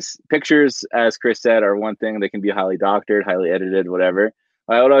 was pictures, as Chris said, are one thing. They can be highly doctored, highly edited, whatever.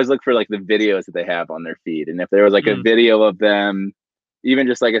 I would always look for the videos that they have on their feed. And if there was a video of them, even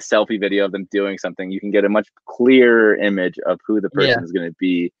just a selfie video of them doing something, you can get a much clearer image of who the person is going to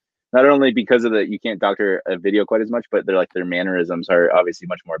be. Not only because of you can't doctor a video quite as much, but their mannerisms are obviously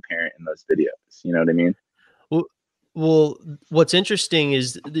much more apparent in those videos. You know what I mean? Well, what's interesting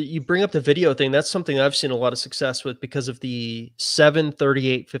is that you bring up the video thing. That's something I've seen a lot of success with because of the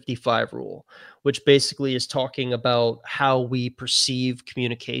 7-38-55 rule, which basically is talking about how we perceive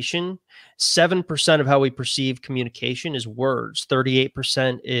communication. 7% of how we perceive communication is words,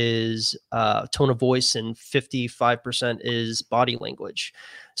 38% is tone of voice, and 55% is body language.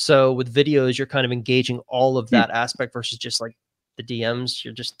 So with videos, you're kind of engaging all of that aspect versus just the DMs.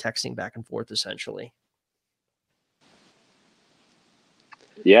 You're just texting back and forth essentially.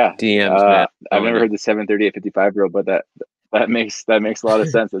 Yeah, DMs, man. I've never heard the 7-38-55 rule, but that makes a lot of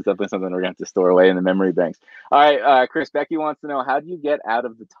sense. It's definitely something we're going to have to store away in the memory banks. All right, Chris, Becky wants to know, how do you get out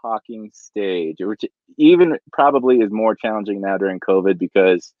of the talking stage, which even probably is more challenging now during COVID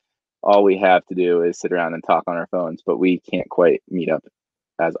because all we have to do is sit around and talk on our phones, but we can't quite meet up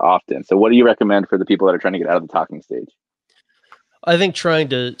as often. So what do you recommend for the people that are trying to get out of the talking stage? I think trying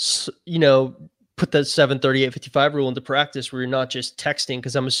to, put that 7-38-55 rule into practice where you're not just texting,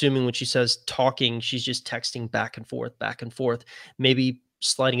 because I'm assuming when she says talking, she's just texting back and forth, maybe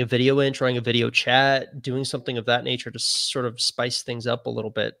sliding a video in, trying a video chat, doing something of that nature to sort of spice things up a little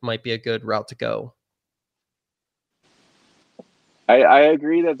bit might be a good route to go. I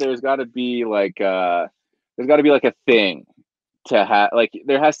agree that there's got to be a thing to have,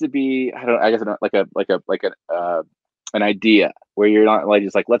 there has to be, an idea where you're not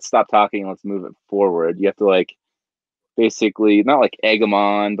just let's stop talking, let's move it forward. You have to basically not egg them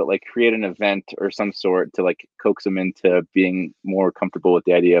on, but create an event or some sort to coax them into being more comfortable with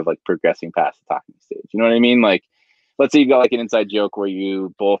the idea of progressing past the talking stage. You know what I mean? Let's say you've got an inside joke where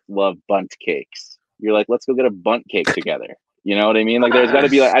you both love bundt cakes. You're let's go get a bundt cake together. You know what I mean? There's got to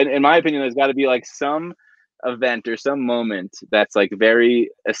be in my opinion, there's got to be some event or some moment that's very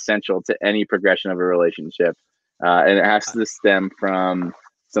essential to any progression of a relationship. And it has to stem from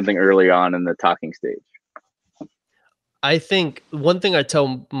something early on in the talking stage. I think one thing I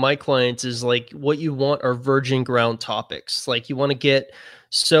tell my clients is like what you want are virgin ground topics. Like you want to get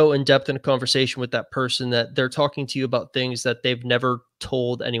so in depth in a conversation with that person that they're talking to you about things that they've never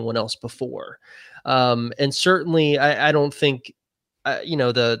told anyone else before. And certainly, I don't think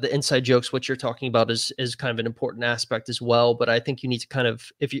the inside jokes, what you're talking about is kind of an important aspect as well. But I think you need to kind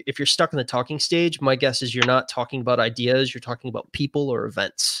of if you're stuck in the talking stage, my guess is you're not talking about ideas, you're talking about people or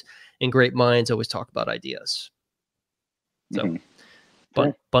events. And great minds always talk about ideas. So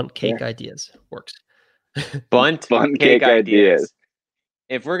bunt cake ideas works. Bunt cake ideas.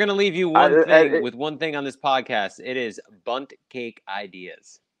 If we're gonna leave you with one thing on this podcast, it is bunt cake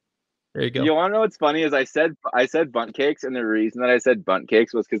ideas. There you go. You want to know what's funny is I said bunt cakes, and the reason that I said bunt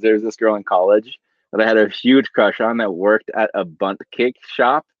cakes was because there's this girl in college that I had a huge crush on that worked at a bunt cake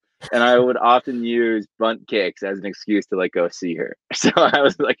shop, and I would often use bunt cakes as an excuse to like go see her. So I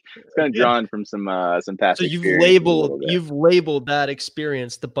was like kind of drawn from some past. So you've labeled that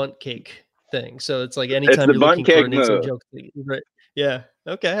experience the bunt cake thing. So it's like anytime you're looking for an inside joke, right? Yeah.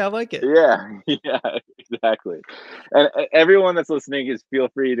 Okay, I like it. Yeah, exactly. And everyone that's listening is feel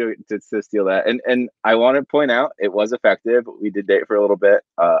free to steal that. And I want to point out it was effective. We did date for a little bit.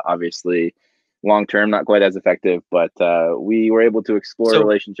 Obviously, long term, not quite as effective, but we were able to explore a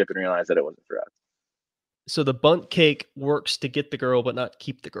relationship and realize that it wasn't for us. So the bunt cake works to get the girl, but not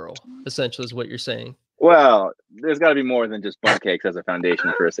keep the girl. Essentially, is what you're saying. Well, there's got to be more than just bunt cakes as a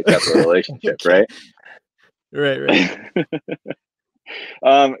foundation for a successful relationship, right? Right.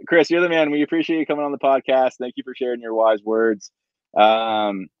 Chris, you're the man. We appreciate you coming on the podcast. Thank you for sharing your wise words.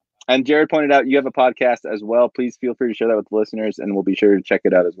 And Jared pointed out you have a podcast as well. Please feel free to share that with the listeners, and we'll be sure to check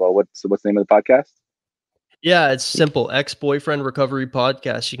it out as well. What's the name of the podcast? Yeah, it's simple. Ex-Boyfriend Recovery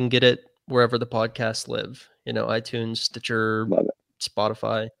Podcast. You can get it wherever the podcasts live. iTunes, Stitcher,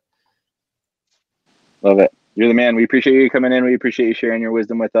 Spotify. Love it. You're the man. We appreciate you coming in. We appreciate you sharing your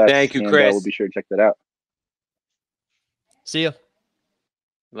wisdom with us. Thank you, Chris. We'll be sure to check that out. See ya.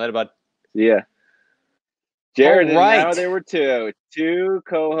 Later, bud. See ya. Jared, and now there were two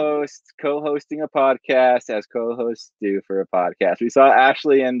co-hosts co-hosting a podcast as co-hosts do for a podcast. We saw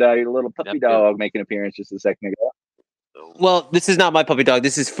Ashley and your little puppy dog make an appearance just a second ago. Well, this is not my puppy dog.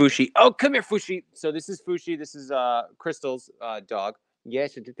 This is Fushi. Oh, come here, Fushi. So this is Fushi. This is Crystal's dog.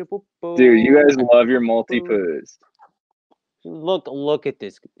 Yes. Dude, you guys love your multi-poos. Look at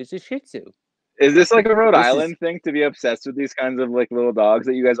this. It's a Shih Tzu. Is this like a Rhode Island thing to be obsessed with these kinds of like little dogs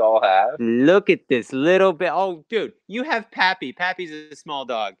that you guys all have? Look at this little bit. Oh, dude, you have Pappy. Pappy's a small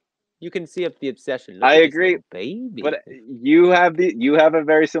dog. You can see up the obsession. I agree, baby. But you have a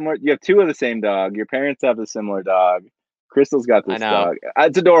very similar. You have two of the same dog. Your parents have a similar dog. Crystal's got this dog.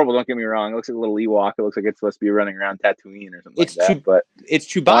 It's adorable. Don't get me wrong. It looks like a little Ewok. It looks like it's supposed to be running around Tatooine or something like that. But it's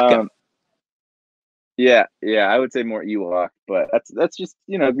Chewbacca. Yeah, I would say more Ewok, but that's just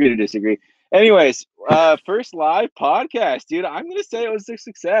agree to disagree. Anyways, first live podcast, dude. I'm gonna say it was a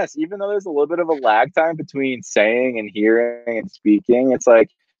success, even though there's a little bit of a lag time between saying and hearing and speaking. It's like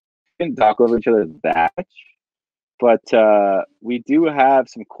we didn't talk over each other that much, but we do have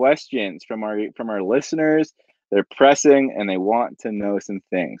some questions from our listeners. They're pressing and they want to know some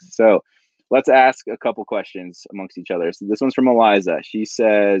things. So let's ask a couple questions amongst each other. So this one's from Eliza. She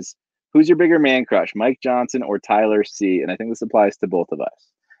says, "Who's your bigger man crush, Mike Johnson or Tyler C?" And I think this applies to both of us.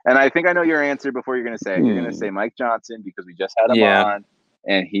 And I think I know your answer before you're going to say it. You're going to say Mike Johnson because we just had him on,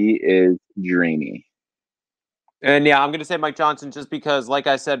 and he is dreamy. And I'm going to say Mike Johnson just because, like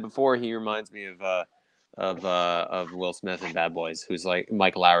I said before, he reminds me of Will Smith in Bad Boys, who's like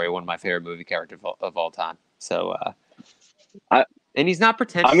Mike Lowry, one of my favorite movie characters of all time. So, and he's not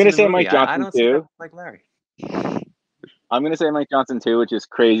pretentious. I'm going to say Mike Johnson too. Like Larry. I'm going to say Mike Johnson too, which is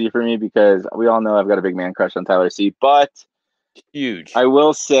crazy for me because we all know I've got a big man crush on Tyler C. But huge. I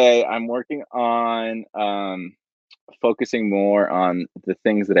will say I'm working on focusing more on the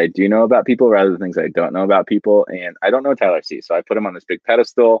things that I do know about people rather than things I don't know about people. And I don't know Tyler C. So I put him on this big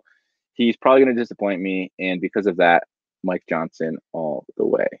pedestal. He's probably going to disappoint me. And because of that, Mike Johnson all the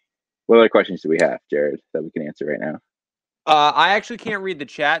way. What other questions do we have, Jared, that we can answer right now? I actually can't read the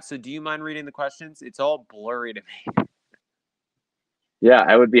chat. So do you mind reading the questions? It's all blurry to me. Yeah,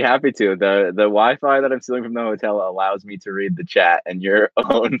 I would be happy to. The Wi-Fi that I'm stealing from the hotel allows me to read the chat, and your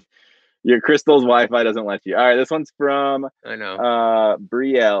Crystal's Wi-Fi doesn't let you. All right, this one's from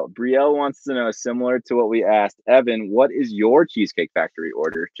Brielle. Brielle wants to know, similar to what we asked Evan, what is your Cheesecake Factory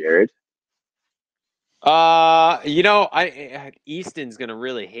order, Jared? Easton's gonna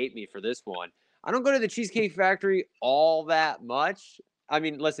really hate me for this one. I don't go to the Cheesecake Factory all that much. I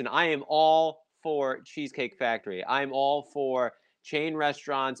mean, listen, I am all for Cheesecake Factory. I'm all for chain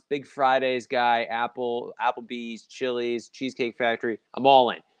restaurants, Big Fridays guy, Applebee's, Chili's, Cheesecake Factory. I'm all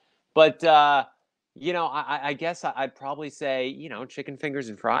in. But I guess I'd probably say, chicken fingers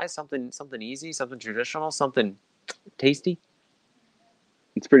and fries, something easy, something traditional, something tasty.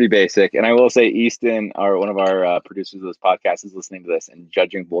 It's pretty basic. And I will say Easton, one of our producers of this podcast, is listening to this and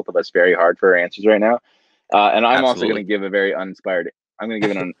judging both of us very hard for our answers right now. And I'm also going to give an uninspired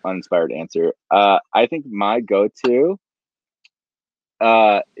answer. I think my go-to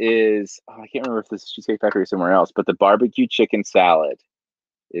is, I can't remember if this is Cheesecake Factory or somewhere else, but the barbecue chicken salad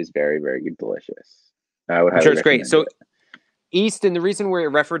is very, very good, delicious. I would I'm sure it's great. So it. Easton, the reason we're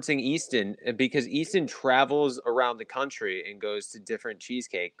referencing Easton, because Easton travels around the country and goes to different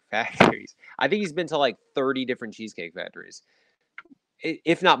cheesecake factories. I think he's been to like 30 different cheesecake factories,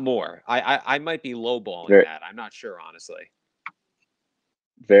 if not more. I might be lowballing that. I'm not sure, honestly.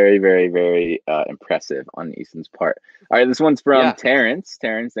 Very, very, very impressive on Easton's part. All right, this one's from Terrence.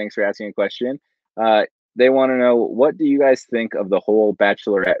 Terrence, thanks for asking a question. They want to know, what do you guys think of the whole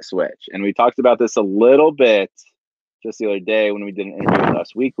Bachelorette switch? And we talked about this a little bit just the other day when we did an interview with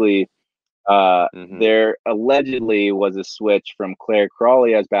Us Weekly. There allegedly was a switch from Claire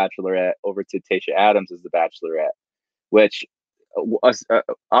Crawley as Bachelorette over to Tayshia Adams as the Bachelorette, which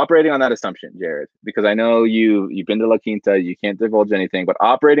operating on that assumption, Jared, because I know you've been to La Quinta, you can't divulge anything, but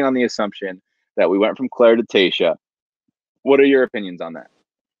operating on the assumption that we went from Claire to Tayshia, what are your opinions on that?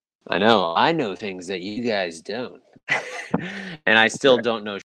 I know things that you guys don't. And I still don't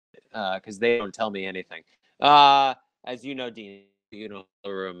know because they don't tell me anything. As you know, Dean, the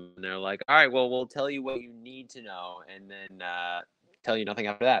room, and they're like, all right, well, we'll tell you what you need to know, and then tell you nothing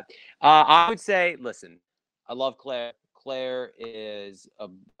after that. I would say, listen, I love Claire. Claire is a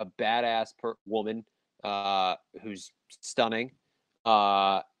badass woman who's stunning,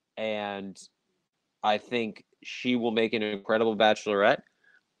 and I think she will make an incredible Bachelorette.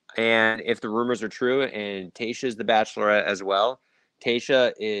 And if the rumors are true, and Tayshia's the Bachelorette as well,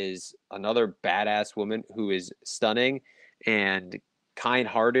 Tayshia is another badass woman who is stunning and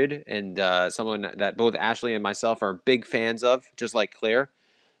kind-hearted, and someone that both Ashley and myself are big fans of, just like Claire.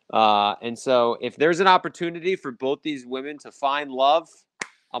 And so if there's an opportunity for both these women to find love,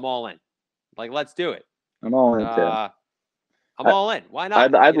 I'm all in. Like, let's do it. I'm all in, too. I'm all in. Why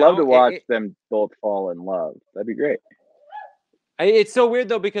not? I'd love to watch them both fall in love. That'd be great. It's so weird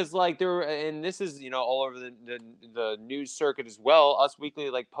though, because like and this is all over the news circuit as well. Us Weekly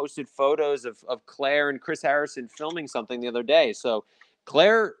posted photos of Claire and Chris Harrison filming something the other day. So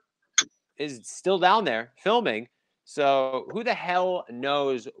Claire is still down there filming. So who the hell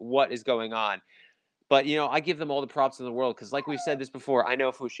knows what is going on? But I give them all the props in the world because, like we've said this before, I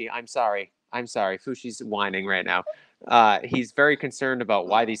know Fushi. I'm sorry. Fushi's whining right now. He's very concerned about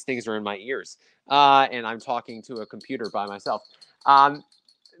why these things are in my ears, and I'm talking to a computer by myself.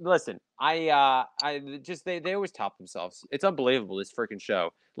 Listen, I just they always top themselves. It's unbelievable, this freaking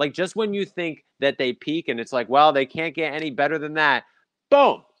show. Like, just when you think that they peak and it's like, well, they can't get any better than that,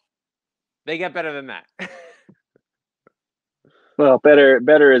 boom, they get better than that. Well,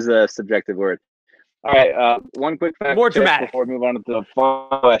 better is a subjective word. All right, one quick fact more dramatic before we move on to the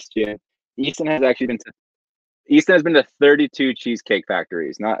final question. Easton has been to 32 cheesecake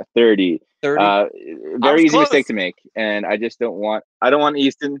factories, not 30. 30. Very easy mistake to make, and I don't want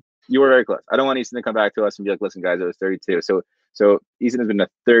Easton. You were very close. I don't want Easton to come back to us and be like, "Listen, guys, it was 32." So Easton has been to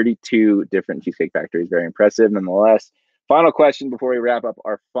 32 different cheesecake factories. Very impressive, nonetheless. Final question before we wrap up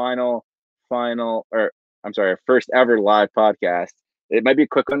our our first ever live podcast. It might be a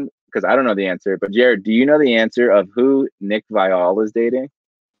quick one because I don't know the answer. But Jared, do you know the answer of who Nick Viall is dating?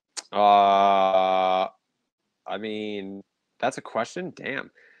 I mean, that's a question.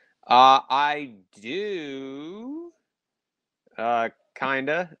 Damn. I do.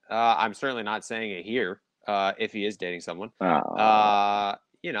 Kinda. I'm certainly not saying it here. If he is dating someone. I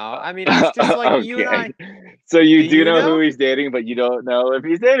mean, it's just like okay. You and I. So you do know who he's dating, but you don't know if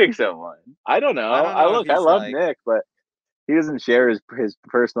he's dating someone. I don't know. I love Nick, but he doesn't share his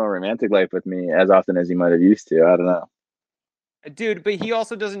personal romantic life with me as often as he might have used to. I don't know. Dude, but he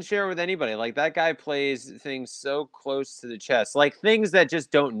also doesn't share with anybody. Like, that guy plays things so close to the chest. Like, things that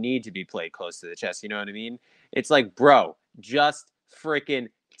just don't need to be played close to the chest. You know what I mean? It's like, bro, just freaking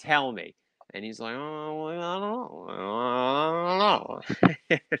tell me. And he's like, oh, I don't know.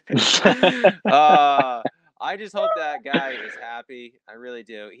 I just hope that guy is happy. I really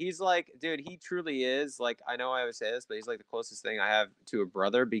do. He's like, dude, he truly is. Like, I know I always say this, but he's like the closest thing I have to a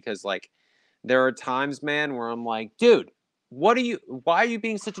brother, because like there are times, man, where I'm like, dude, why are you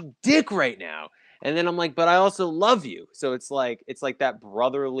being such a dick right now? And then I'm like, but I also love you. So it's like that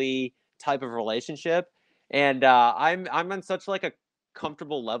brotherly type of relationship. And I'm on such like a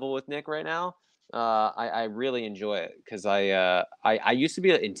comfortable level with Nick right now. I really enjoy it because I used to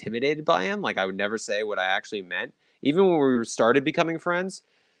be intimidated by him. Like I would never say what I actually meant, even when we started becoming friends.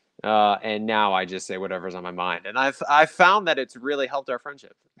 And now I just say whatever's on my mind, and I've found that it's really helped our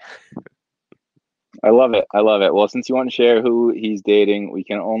friendship. I love it. Well, since you want to share who he's dating, we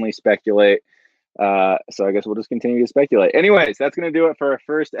can only speculate. So I guess we'll just continue to speculate. Anyways, that's going to do it for our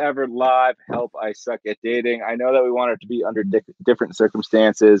first ever live Help I Suck at Dating. I know that we want it to be under different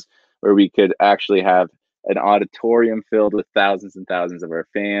circumstances where we could actually have an auditorium filled with thousands and thousands of our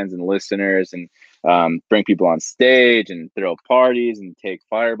fans and listeners, and bring people on stage and throw parties and take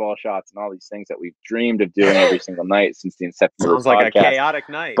fireball shots and all these things that we've dreamed of doing every single night since the inception Sounds of the podcast. like a chaotic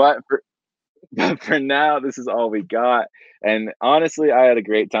night. But for now, this is all we got. And honestly, I had a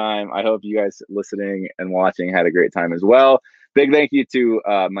great time. I hope you guys listening and watching had a great time as well. Big thank you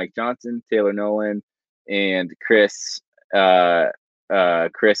to Mike Johnson, Taylor Nolan, and Chris as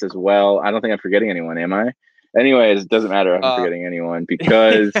well. I don't think I'm forgetting anyone, am I? Anyways, it doesn't matter if I'm forgetting anyone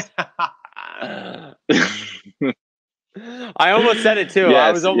because I almost said it too. Yes,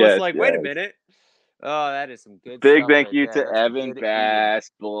 I was almost yes, wait a yes. minute. Oh, that is some good Big stuff thank right you there. to Evan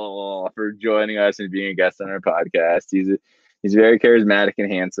Basketball for joining us and being a guest on our podcast. He's very charismatic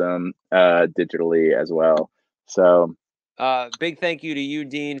and handsome digitally as well. So big thank you to you,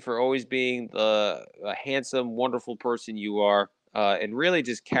 Dean, for always being the handsome, wonderful person you are, and really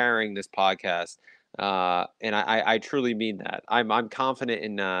just carrying this podcast. And I truly mean that. I'm confident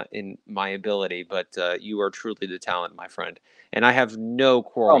in my ability, but you are truly the talent, my friend. And I have no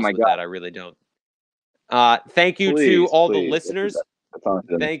quarrels with that. I really don't. Thank you to all the listeners. That's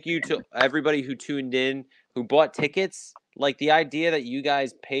awesome. Thank you to everybody who tuned in, who bought tickets. Like the idea that you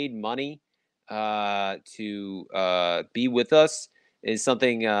guys paid money to be with us is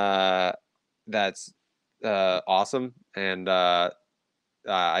something that's awesome. And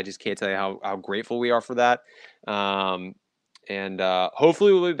I just can't tell you how grateful we are for that. And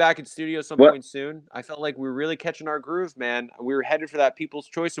hopefully we'll be back in studio some point soon. I felt like we were really catching our groove, man. We were headed for that People's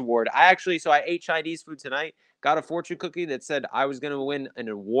Choice Award. I ate Chinese food tonight, got a fortune cookie that said I was going to win an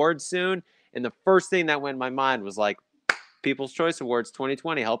award soon. And the first thing that went in my mind was like, People's Choice Awards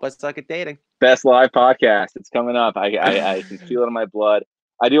 2020, Help Us Suck at Dating. Best live podcast. It's coming up. I can feel it in my blood.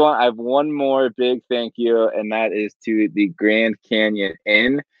 I have one more big thank you, and that is to the Grand Canyon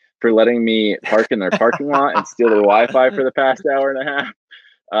Inn for letting me park in their parking lot and steal their Wi-Fi for the past hour and a half.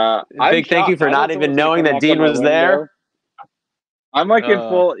 Big thank you for not even knowing that Dean was there. I'm like in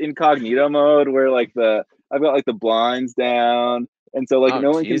full incognito mode where like I've got like the blinds down, and so like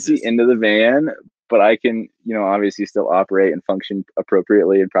no one can see into the van, but I can, obviously still operate and function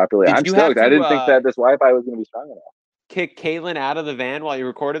appropriately and properly. I'm stoked. I didn't think that this Wi-Fi was going to be strong enough. Kick Caitlin out of the van while you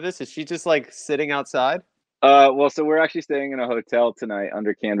recorded this? Is she just like sitting outside? Well, so we're actually staying in a hotel tonight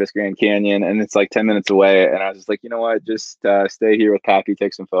under Canvas Grand Canyon, and it's like 10 minutes away. And I was just like, you know what? Just stay here with Pappy,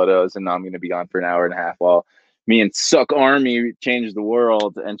 take some photos, and I'm going to be gone for an hour and a half while me and Suck Army change the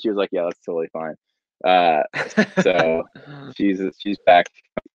world. And she was like, yeah, that's totally fine. So she's back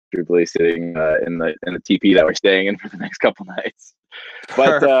comfortably sitting in the teepee that we're staying in for the next couple nights.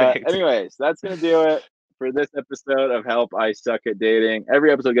 But anyways, that's going to do it for this episode of Help I Suck at Dating.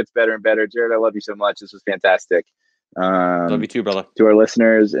 Every episode gets better and better. Jared, I love you so much. This was fantastic. Love you too, brother. To our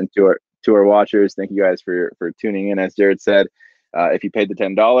listeners and to our watchers, thank you guys for tuning in. As Jared said, if you paid the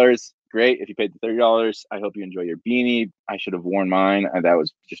 $10, great. If you paid the $30, I hope you enjoy your beanie. I should have worn mine. That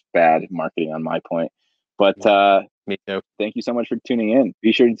was just bad marketing on my point. But me too. Thank you so much for tuning in.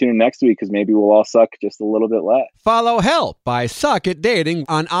 Be sure to tune in next week because maybe we'll all suck just a little bit less. Follow Help I Suck at Dating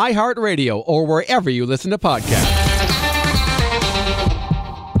on iHeartRadio or wherever you listen to podcasts.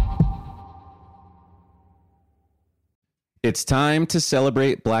 It's time to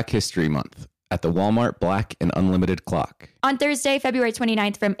celebrate Black History Month at the Walmart Black and Unlimited Clock. On Thursday, February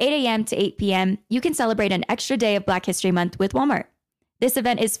 29th from 8 a.m. to 8 p.m., you can celebrate an extra day of Black History Month with Walmart. This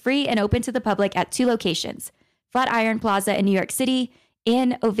event is free and open to the public at 2 locations, Flatiron Plaza in New York City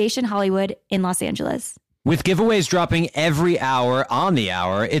and Ovation Hollywood in Los Angeles. With giveaways dropping every hour on the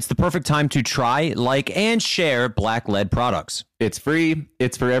hour, it's the perfect time to try, like, and share Black-led products. It's free,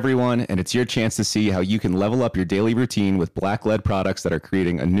 it's for everyone, and it's your chance to see how you can level up your daily routine with Black-led products that are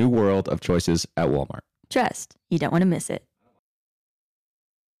creating a new world of choices at Walmart. Trust, you don't want to miss it.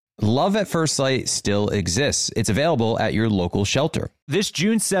 Love at First Sight still exists. It's available at your local shelter. This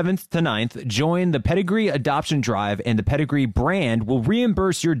June 7th to 9th, join the Pedigree Adoption Drive, and the Pedigree brand will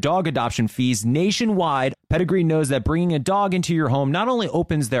reimburse your dog adoption fees nationwide. Pedigree knows that bringing a dog into your home not only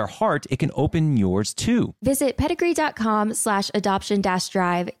opens their heart, it can open yours too. Visit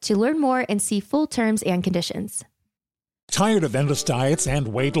pedigree.com/adoption-drive to learn more and see full terms and conditions. Tired of endless diets and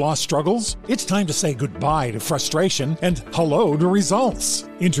weight loss struggles? It's time to say goodbye to frustration and hello to results.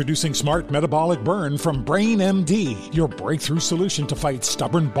 Introducing Smart Metabolic Burn from Brain MD, your breakthrough solution to fight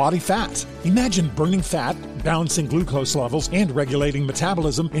stubborn body fat. Imagine burning fat, balancing glucose levels, and regulating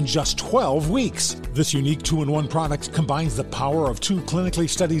metabolism in just 12 weeks. This unique 2-in-1 product combines the power of 2 clinically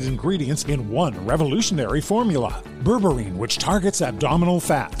studied ingredients in one revolutionary formula. Berberine, which targets abdominal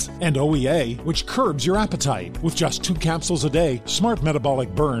fat, and OEA, which curbs your appetite. With just 2 capsules a day, Smart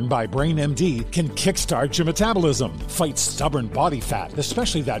Metabolic Burn by Brain MD can kickstart your metabolism, fight stubborn body fat,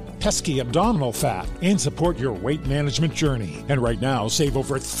 especially that pesky abdominal fat, and support your weight management journey. And right now, save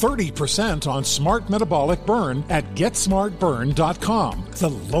over 30% on Smart Metabolic Burn at GetSmartBurn.com. The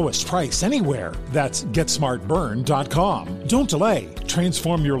lowest price anywhere. That's GetSmartBurn.com. Don't delay.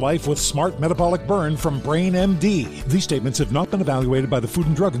 Transform your life with Smart Metabolic Burn from Brain MD. These statements have not been evaluated by the Food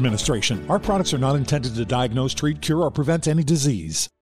and Drug Administration. Our products are not intended to diagnose, treat, cure, or prevent any disease.